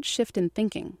huge shift in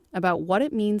thinking about what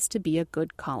it means to be a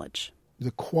good college.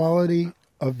 The quality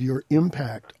of your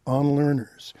impact on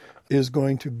learners is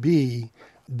going to be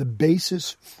the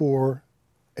basis for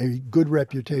a good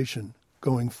reputation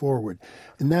going forward.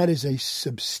 And that is a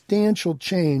substantial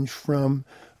change from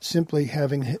simply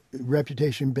having a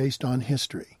reputation based on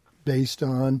history, based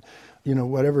on,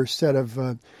 whatever set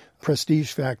of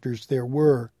prestige factors there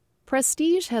were.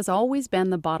 Prestige has always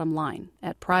been the bottom line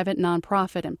at private,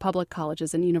 nonprofit, and public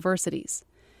colleges and universities.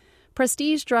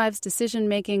 Prestige drives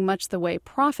decision-making much the way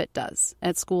profit does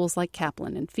at schools like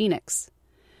Kaplan and Phoenix.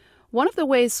 One of the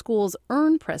ways schools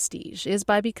earn prestige is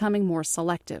by becoming more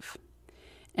selective.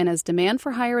 And as demand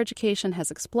for higher education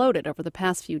has exploded over the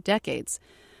past few decades,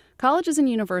 colleges and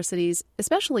universities,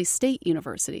 especially state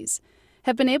universities,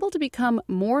 have been able to become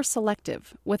more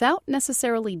selective without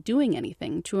necessarily doing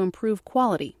anything to improve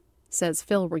quality, says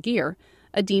Phil Regier,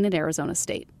 a dean at Arizona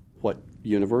State. What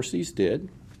universities did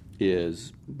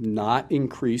is not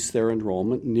increase their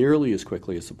enrollment nearly as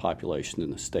quickly as the population in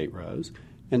the state rose,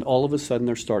 and all of a sudden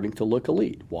they're starting to look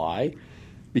elite. Why?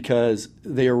 Because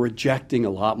they are rejecting a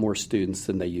lot more students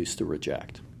than they used to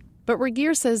reject. But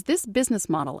Regier says this business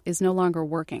model is no longer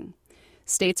working.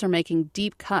 States are making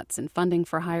deep cuts in funding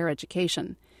for higher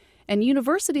education, and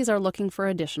universities are looking for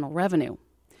additional revenue.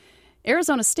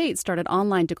 Arizona State started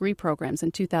online degree programs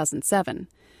in 2007.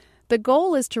 The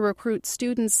goal is to recruit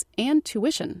students and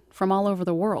tuition from all over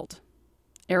the world.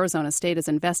 Arizona State is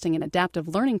investing in adaptive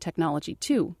learning technology,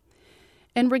 too.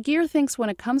 And Regier thinks when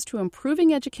it comes to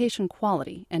improving education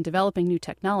quality and developing new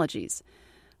technologies,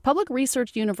 public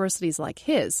research universities like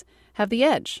his have the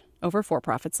edge over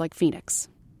for-profits like Phoenix.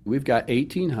 We've got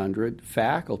 1,800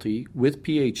 faculty with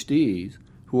PhDs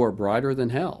who are brighter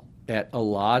than hell at a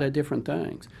lot of different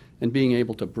things. And being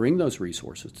able to bring those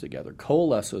resources together,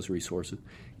 coalesce those resources,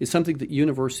 is something that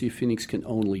University of Phoenix can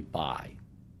only buy.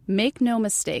 Make no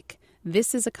mistake,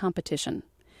 this is a competition.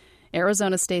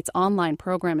 Arizona State's online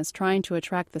program is trying to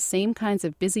attract the same kinds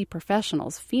of busy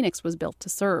professionals Phoenix was built to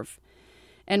serve.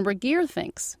 And Regier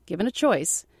thinks, given a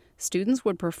choice, students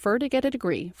would prefer to get a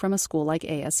degree from a school like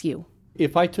ASU.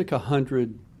 If I took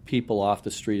 100 people off the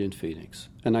street in Phoenix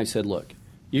and I said, look,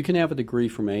 you can have a degree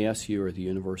from ASU or the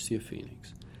University of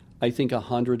Phoenix, I think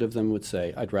 100 of them would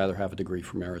say, I'd rather have a degree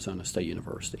from Arizona State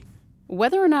University.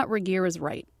 Whether or not Regier is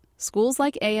right, schools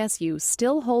like ASU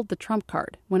still hold the trump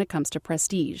card when it comes to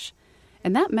prestige.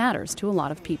 And that matters to a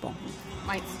lot of people.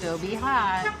 Might still be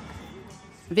hot.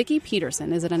 Vicki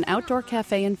Peterson is at an outdoor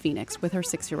cafe in Phoenix with her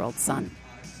 6-year-old son.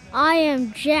 I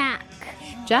am Jack.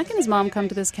 Jack and his mom come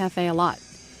to this cafe a lot.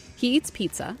 He eats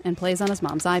pizza and plays on his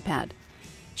mom's iPad.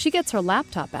 She gets her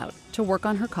laptop out to work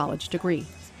on her college degree.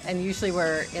 And usually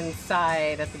we're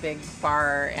inside at the big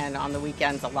bar, and on the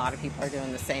weekends a lot of people are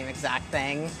doing the same exact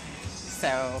thing.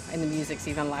 So, and the music's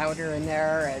even louder in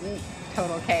there, and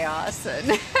total chaos.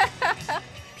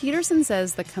 Peterson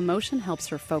says the commotion helps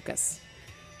her focus.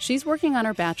 She's working on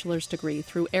her bachelor's degree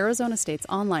through Arizona State's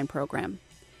online program.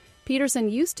 Peterson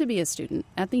used to be a student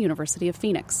at the University of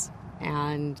Phoenix.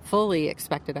 And fully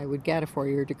expected I would get a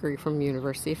 4-year degree from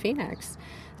University of Phoenix.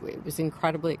 It was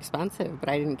incredibly expensive, but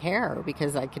I didn't care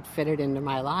because I could fit it into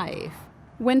my life.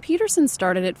 When Peterson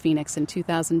started at Phoenix in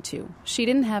 2002, she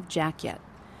didn't have Jack yet.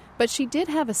 But she did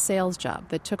have a sales job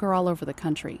that took her all over the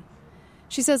country.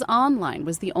 She says online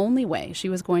was the only way she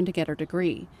was going to get her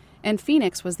degree, and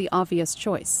Phoenix was the obvious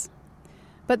choice.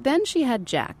 But then she had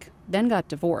Jack, then got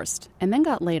divorced, and then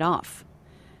got laid off.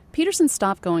 Peterson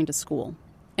stopped going to school,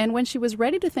 and when she was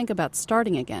ready to think about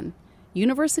starting again,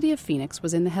 University of Phoenix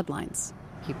was in the headlines.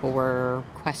 People were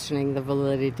questioning the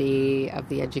validity of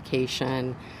the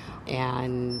education,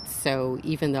 and so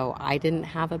even though I didn't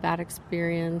have a bad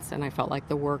experience and I felt like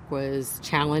the work was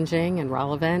challenging and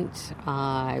relevant,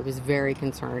 I was very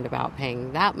concerned about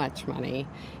paying that much money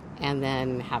and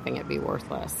then having it be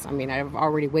worthless. I mean, I've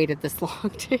already waited this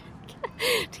long to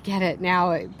get it. Now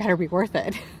it better be worth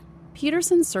it.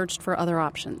 Peterson searched for other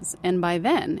options, and by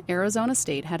then, Arizona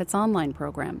State had its online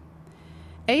program.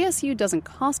 ASU doesn't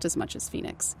cost as much as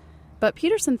Phoenix, but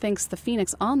Peterson thinks the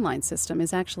Phoenix online system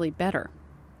is actually better.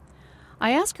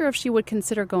 I asked her if she would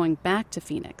consider going back to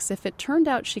Phoenix if it turned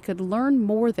out she could learn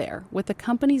more there with the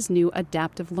company's new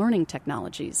adaptive learning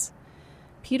technologies.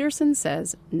 Peterson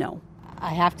says no. I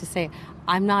have to say,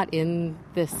 I'm not in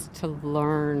this to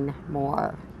learn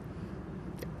more.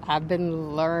 I've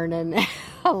been learning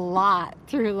a lot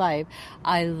through life.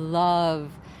 I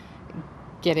love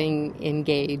getting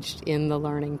engaged in the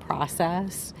learning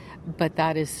process, but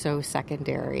that is so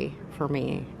secondary for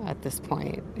me at this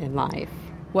point in life.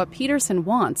 What Peterson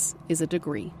wants is a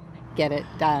degree. Get it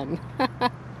done.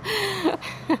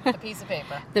 A piece of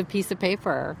paper. The piece of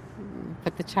paper.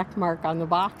 Put the check mark on the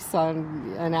box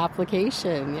on an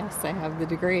application. Yes, I have the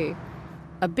degree.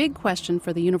 A big question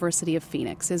for the University of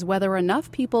Phoenix is whether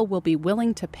enough people will be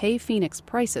willing to pay Phoenix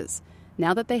prices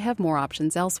now that they have more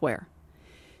options elsewhere.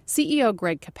 CEO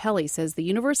Greg Capelli says the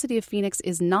University of Phoenix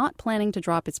is not planning to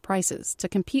drop its prices to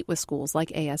compete with schools like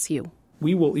ASU.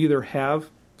 We will either have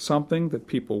something that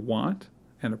people want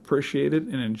and appreciate it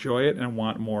and enjoy it and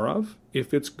want more of,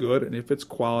 if it's good and if it's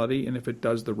quality and if it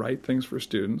does the right things for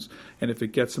students and if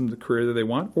it gets them the career that they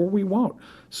want, or we won't.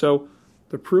 So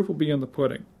the proof will be in the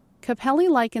pudding. Capelli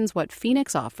likens what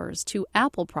Phoenix offers to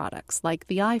Apple products like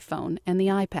the iPhone and the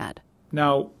iPad.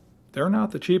 Now, they're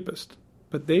not the cheapest,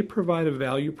 but they provide a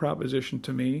value proposition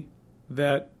to me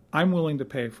that I'm willing to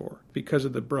pay for because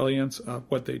of the brilliance of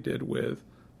what they did with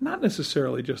not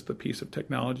necessarily just the piece of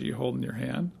technology you hold in your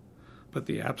hand, but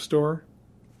the App Store,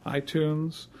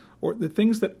 iTunes, or the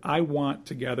things that I want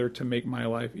together to make my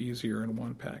life easier in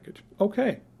one package.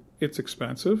 Okay, it's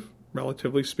expensive,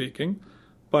 relatively speaking,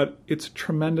 but it's a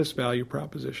tremendous value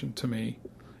proposition to me,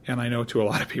 and I know to a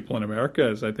lot of people in America,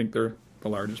 as I think they're the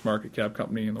largest market cap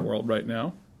company in the world right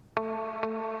now.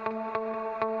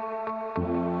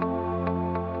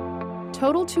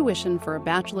 Total tuition for a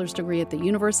bachelor's degree at the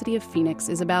University of Phoenix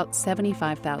is about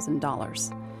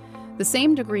 $75,000. The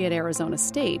same degree at Arizona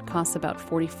State costs about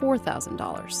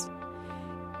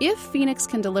 $44,000. If Phoenix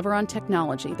can deliver on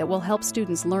technology that will help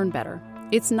students learn better,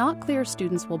 it's not clear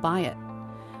students will buy it.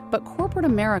 But corporate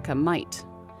America might.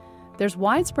 There's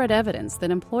widespread evidence that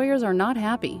employers are not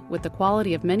happy with the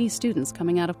quality of many students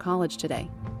coming out of college today.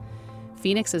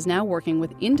 Phoenix is now working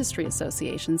with industry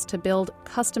associations to build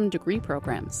custom degree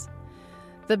programs.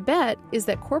 The bet is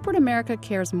that corporate America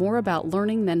cares more about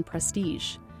learning than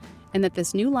prestige, and that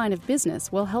this new line of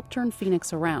business will help turn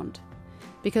Phoenix around.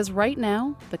 Because right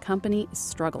now, the company is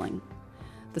struggling.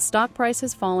 The stock price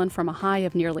has fallen from a high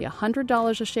of nearly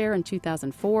 $100 a share in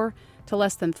 2004 to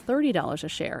less than $30 a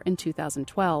share in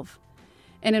 2012.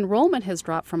 And enrollment has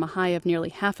dropped from a high of nearly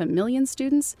 500,000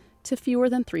 students to fewer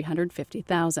than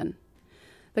 350,000.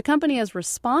 The company has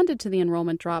responded to the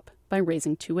enrollment drop by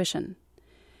raising tuition.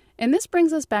 And this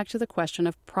brings us back to the question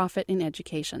of profit in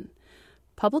education.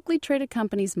 Publicly traded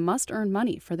companies must earn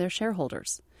money for their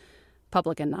shareholders.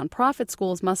 Public and nonprofit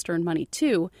schools must earn money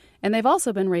too, and they've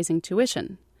also been raising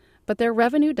tuition. But their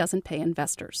revenue doesn't pay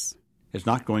investors. It's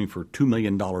not going for $2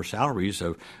 million salaries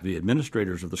of the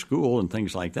administrators of the school and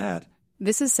things like that.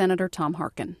 This is Senator Tom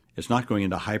Harkin. It's not going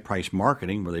into high-priced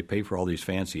marketing where they pay for all these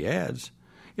fancy ads.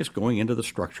 It's going into the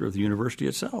structure of the university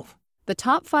itself. The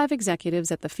top 5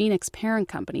 executives at the Phoenix parent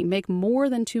company make more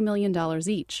than $2 million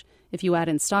each if you add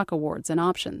in stock awards and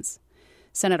options.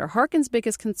 Senator Harkin's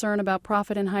biggest concern about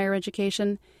profit in higher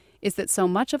education is that so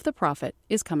much of the profit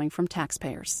is coming from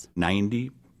taxpayers.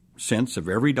 90 cents of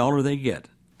every dollar they get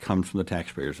comes from the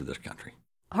taxpayers of this country.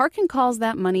 Harkin calls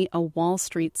that money a Wall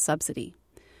Street subsidy.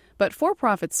 But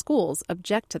for-profit schools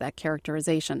object to that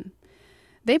characterization.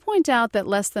 They point out that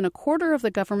less than a quarter of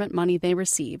the government money they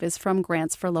receive is from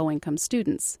grants for low-income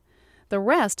students. The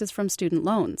rest is from student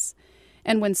loans.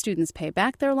 And when students pay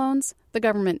back their loans, the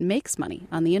government makes money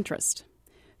on the interest.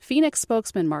 Phoenix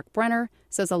spokesman Mark Brenner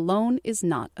says a loan is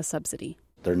not a subsidy.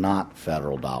 They're not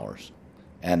federal dollars.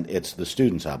 And it's the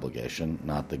student's obligation,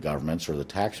 not the government's or the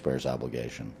taxpayer's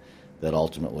obligation, that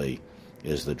ultimately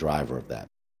is the driver of that.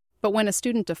 But when a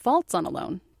student defaults on a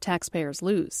loan, taxpayers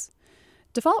lose.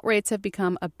 Default rates have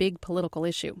become a big political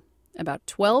issue. About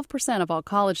 12% of all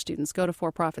college students go to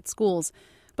for-profit schools,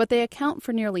 but they account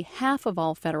for nearly half of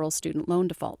all federal student loan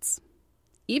defaults.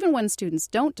 Even when students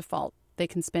don't default, they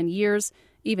can spend years,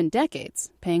 even decades,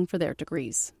 paying for their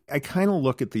degrees. I kind of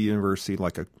look at the university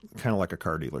like a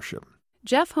car dealership.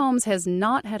 Jeff Holmes has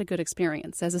not had a good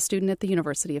experience as a student at the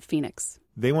University of Phoenix.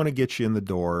 They want to get you in the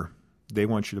door. They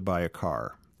want you to buy a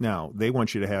car. Now, they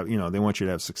want you to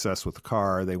have success with the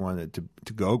car. They want it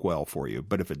to go well for you.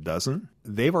 But if it doesn't,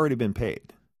 they've already been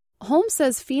paid. Holmes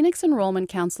says Phoenix enrollment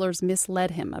counselors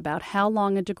misled him about how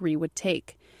long a degree would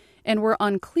take and were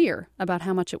unclear about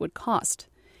how much it would cost.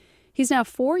 He's now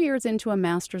 4 years into a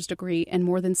master's degree and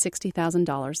more than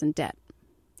 $60,000 in debt.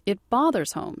 It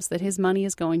bothers Holmes that his money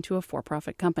is going to a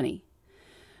for-profit company.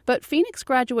 But Phoenix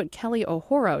graduate Kelly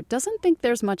O'Horo doesn't think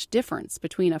there's much difference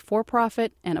between a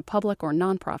for-profit and a public or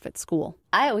nonprofit school.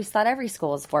 I always thought every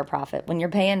school is for-profit. When you're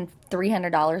paying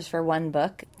 $300 for one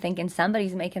book, thinking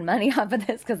somebody's making money off of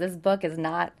this because this book is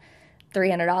not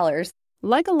 $300.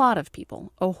 Like a lot of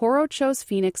people, O'Horo chose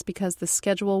Phoenix because the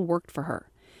schedule worked for her,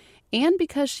 and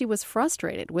because she was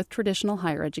frustrated with traditional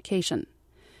higher education.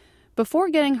 Before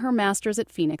getting her master's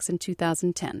at Phoenix in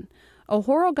 2010,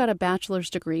 O'Horo got a bachelor's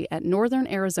degree at Northern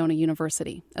Arizona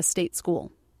University, a state school.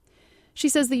 She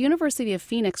says the University of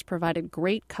Phoenix provided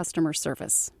great customer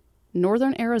service.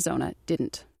 Northern Arizona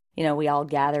didn't. You know, we all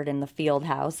gathered in the field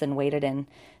house and waited in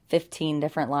 15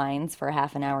 different lines for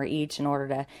half an hour each in order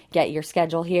to get your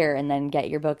schedule here and then get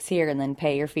your books here and then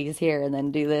pay your fees here and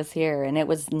then do this here. And it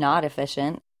was not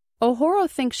efficient. O'Horo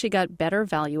thinks she got better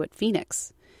value at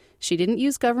Phoenix. She didn't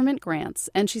use government grants,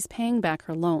 and she's paying back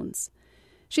her loans.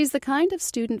 She's the kind of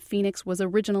student Phoenix was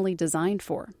originally designed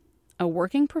for, a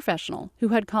working professional who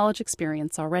had college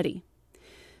experience already.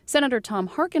 Senator Tom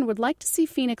Harkin would like to see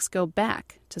Phoenix go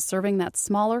back to serving that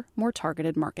smaller, more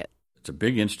targeted market. It's a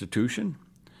big institution.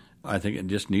 I think it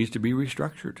just needs to be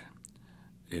restructured.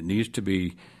 It needs to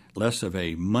be less of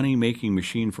a money-making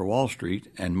machine for Wall Street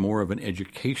and more of an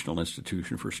educational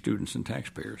institution for students and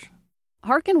taxpayers.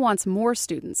 Harkin wants more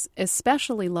students,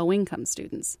 especially low-income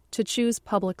students, to choose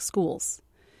public schools.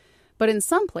 But in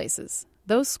some places,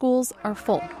 those schools are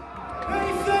full.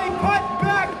 They say cut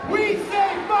back, we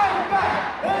say fight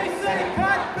back. They say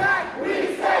cut back, we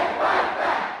say fight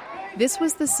back. This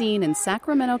was the scene in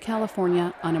Sacramento,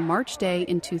 California on a March day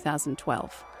in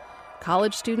 2012.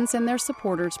 College students and their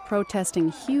supporters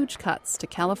protesting huge cuts to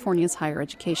California's higher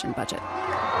education budget.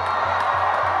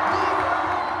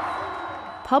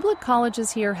 Public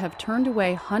colleges here have turned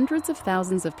away hundreds of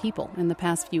thousands of people in the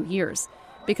past few years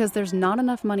because there's not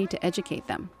enough money to educate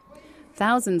them.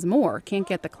 Thousands more can't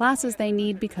get the classes they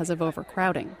need because of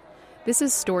overcrowding. This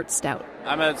is Stuart Stout.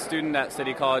 I'm a student at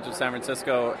City College of San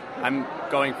Francisco. I'm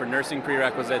going for nursing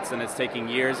prerequisites, and it's taking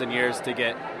years and years to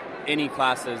get any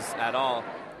classes at all.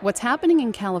 What's happening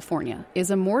in California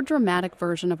is a more dramatic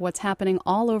version of what's happening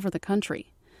all over the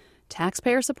country.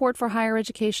 Taxpayer support for higher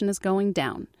education is going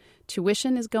down,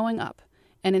 tuition is going up,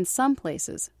 and in some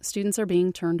places, students are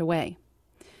being turned away.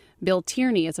 Bill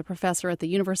Tierney is a professor at the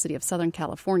University of Southern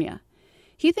California.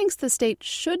 He thinks the state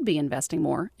should be investing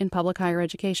more in public higher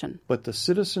education. But the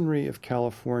citizenry of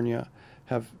California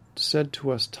have said to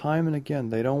us time and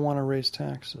again they don't want to raise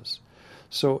taxes.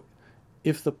 So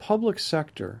if the public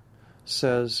sector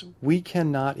says we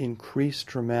cannot increase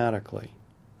dramatically,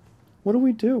 what do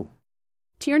we do?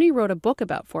 Tierney wrote a book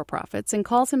about for-profits and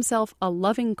calls himself a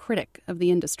loving critic of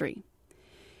the industry.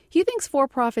 He thinks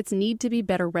for-profits need to be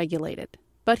better regulated,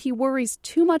 but he worries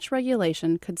too much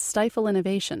regulation could stifle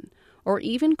innovation or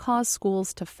even cause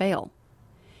schools to fail.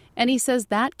 And he says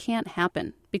that can't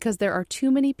happen because there are too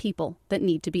many people that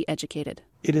need to be educated.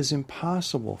 It is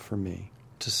impossible for me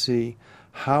to see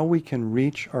how we can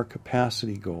reach our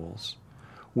capacity goals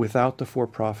without the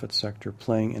for-profit sector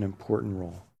playing an important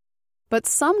role. But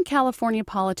some California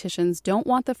politicians don't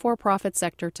want the for-profit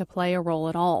sector to play a role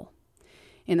at all.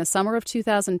 In the summer of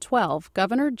 2012,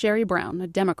 Governor Jerry Brown, a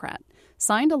Democrat,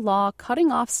 signed a law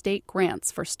cutting off state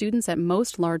grants for students at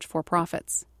most large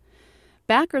for-profits.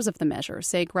 Backers of the measure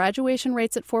say graduation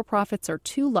rates at for-profits are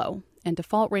too low and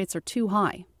default rates are too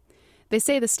high. They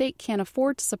say the state can't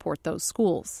afford to support those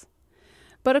schools.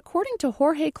 But according to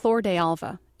Jorge Clor de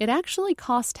Alva, it actually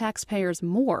costs taxpayers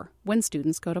more when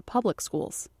students go to public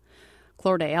schools.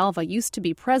 Clor de Alva used to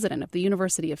be president of the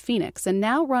University of Phoenix and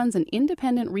now runs an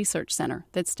independent research center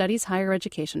that studies higher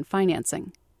education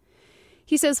financing.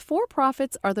 He says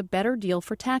for-profits are the better deal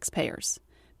for taxpayers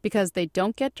because they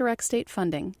don't get direct state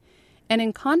funding, and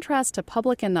in contrast to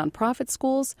public and nonprofit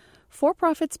schools,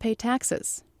 for-profits pay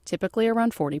taxes, typically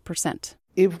around 40%.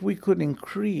 If we could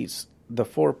increase the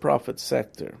for-profit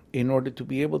sector in order to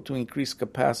be able to increase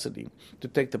capacity, to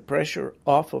take the pressure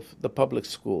off of the public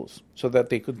schools so that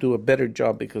they could do a better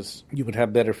job because you would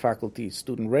have better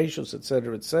faculty-student ratios, et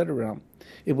cetera,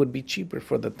 it would be cheaper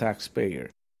for the taxpayer.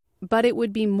 But it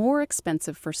would be more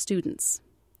expensive for students.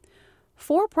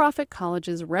 For-profit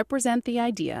colleges represent the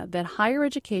idea that higher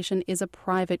education is a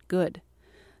private good.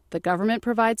 The government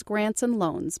provides grants and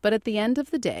loans, but at the end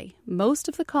of the day, most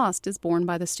of the cost is borne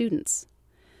by the students.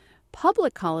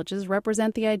 Public colleges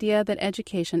represent the idea that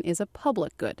education is a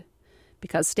public good,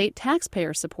 because state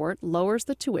taxpayer support lowers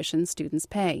the tuition students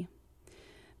pay.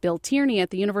 Bill Tierney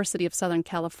at the University of Southern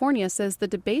California says the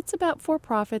debates about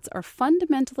for-profits are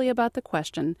fundamentally about the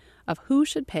question of who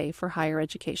should pay for higher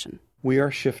education. We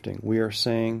are shifting. We are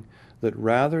saying that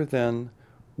rather than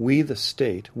we, the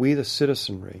state, we, the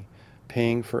citizenry,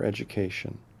 paying for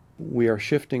education, we are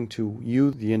shifting to you,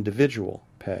 the individual,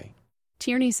 pay.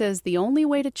 Tierney says the only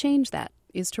way to change that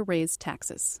is to raise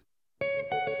taxes.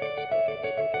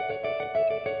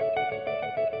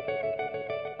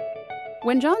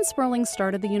 When John Sperling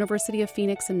started the University of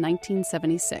Phoenix in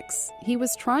 1976, he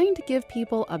was trying to give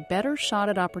people a better shot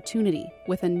at opportunity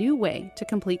with a new way to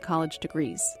complete college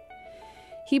degrees.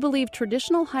 He believed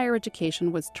traditional higher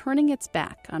education was turning its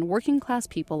back on working-class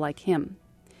people like him.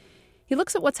 He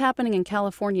looks at what's happening in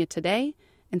California today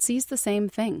and sees the same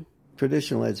thing.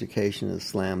 Traditional education has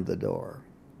slammed the door.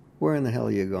 Where in the hell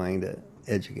are you going to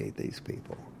educate these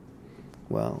people?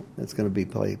 Well, it's going to be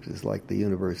places like the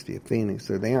University of Phoenix,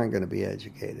 or they aren't going to be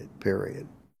educated, period.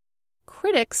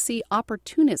 Critics see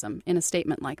opportunism in a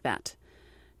statement like that.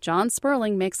 John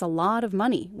Sperling makes a lot of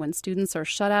money when students are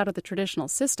shut out of the traditional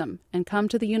system and come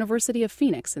to the University of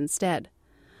Phoenix instead.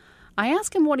 I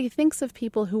ask him what he thinks of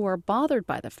people who are bothered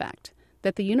by the fact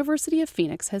that the University of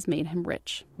Phoenix has made him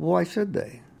rich. Why should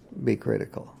they be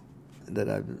critical? That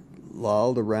I've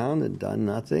lolled around and done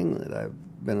nothing? That I've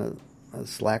been a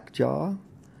slack jaw?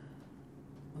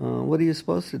 What are you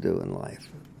supposed to do in life?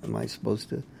 Am I supposed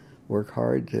to work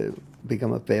hard to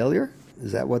become a failure?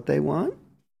 Is that what they want?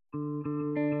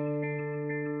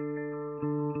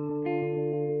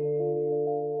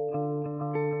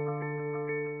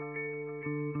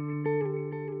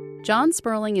 John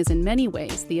Sperling is in many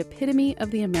ways the epitome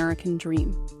of the American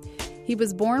dream. He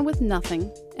was born with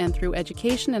nothing, and through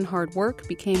education and hard work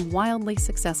became wildly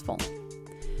successful.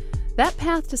 That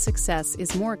path to success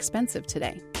is more expensive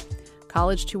today.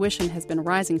 College tuition has been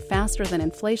rising faster than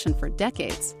inflation for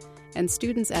decades, and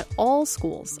students at all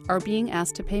schools are being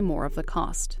asked to pay more of the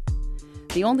cost.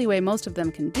 The only way most of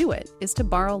them can do it is to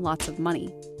borrow lots of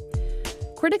money.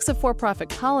 Critics of for-profit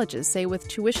colleges say with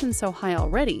tuition so high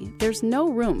already, there's no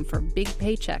room for big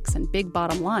paychecks and big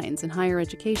bottom lines in higher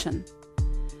education.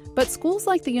 But schools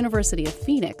like the University of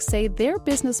Phoenix say their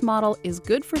business model is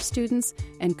good for students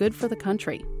and good for the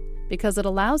country, because it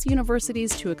allows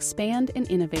universities to expand and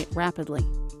innovate rapidly.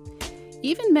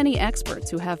 Even many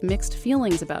experts who have mixed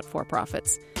feelings about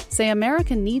for-profits say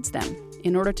America needs them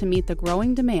in order to meet the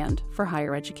growing demand for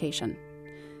higher education.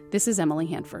 This is Emily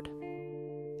Hanford.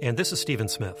 And this is Stephen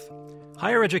Smith.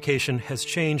 Higher education has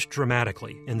changed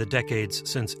dramatically in the decades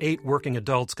since 8 working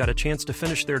adults got a chance to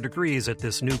finish their degrees at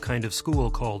this new kind of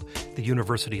school called the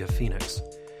University of Phoenix.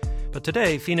 But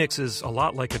today, Phoenix is a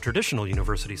lot like a traditional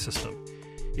university system.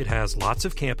 It has lots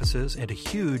of campuses and a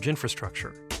huge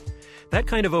infrastructure. That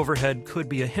kind of overhead could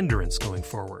be a hindrance going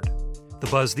forward. The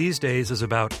buzz these days is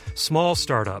about small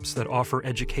startups that offer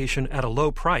education at a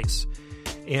low price,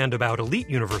 and about elite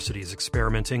universities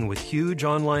experimenting with huge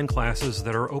online classes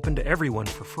that are open to everyone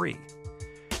for free.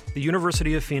 The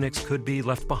University of Phoenix could be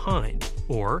left behind,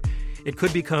 or it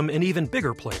could become an even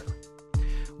bigger player.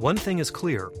 One thing is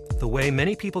clear: the way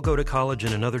many people go to college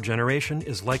in another generation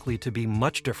is likely to be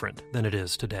much different than it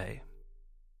is today.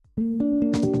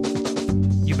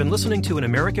 You've been listening to an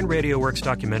American Radio Works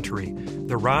documentary,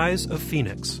 The Rise of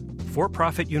Phoenix: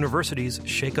 For-Profit Universities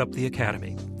Shake Up the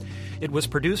Academy. It was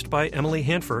produced by Emily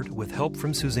Hanford with help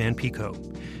from Suzanne Pico.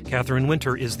 Catherine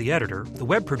Winter is the editor. The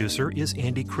web producer is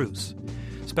Andy Cruz.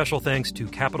 Special thanks to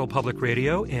Capital Public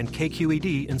Radio and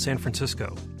KQED in San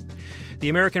Francisco. The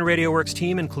American Radio Works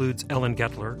team includes Ellen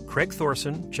Gettler, Craig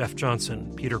Thorson, Jeff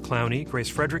Johnson, Peter Clowney,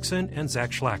 Grace Fredrickson, and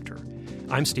Zach Schlachter.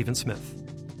 I'm Stephen Smith.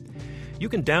 You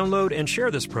can download and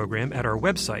share this program at our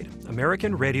website,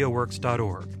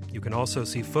 AmericanRadioWorks.org. You can also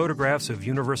see photographs of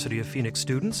University of Phoenix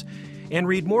students and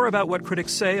read more about what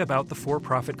critics say about the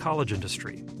for-profit college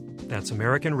industry. That's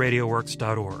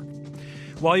AmericanRadioWorks.org.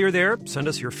 While you're there, send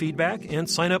us your feedback and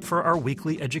sign up for our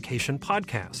weekly education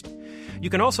podcast. You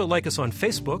can also like us on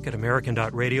Facebook at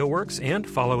American.RadioWorks and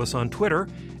follow us on Twitter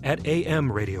at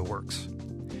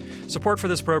AMRadioWorks. Support for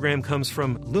this program comes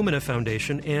from Lumina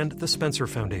Foundation and the Spencer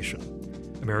Foundation.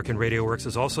 American Radio Works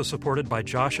is also supported by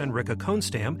Josh and Rika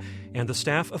Koenstam and the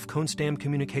staff of Koenstam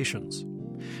Communications.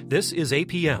 This is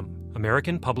APM,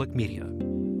 American Public Media.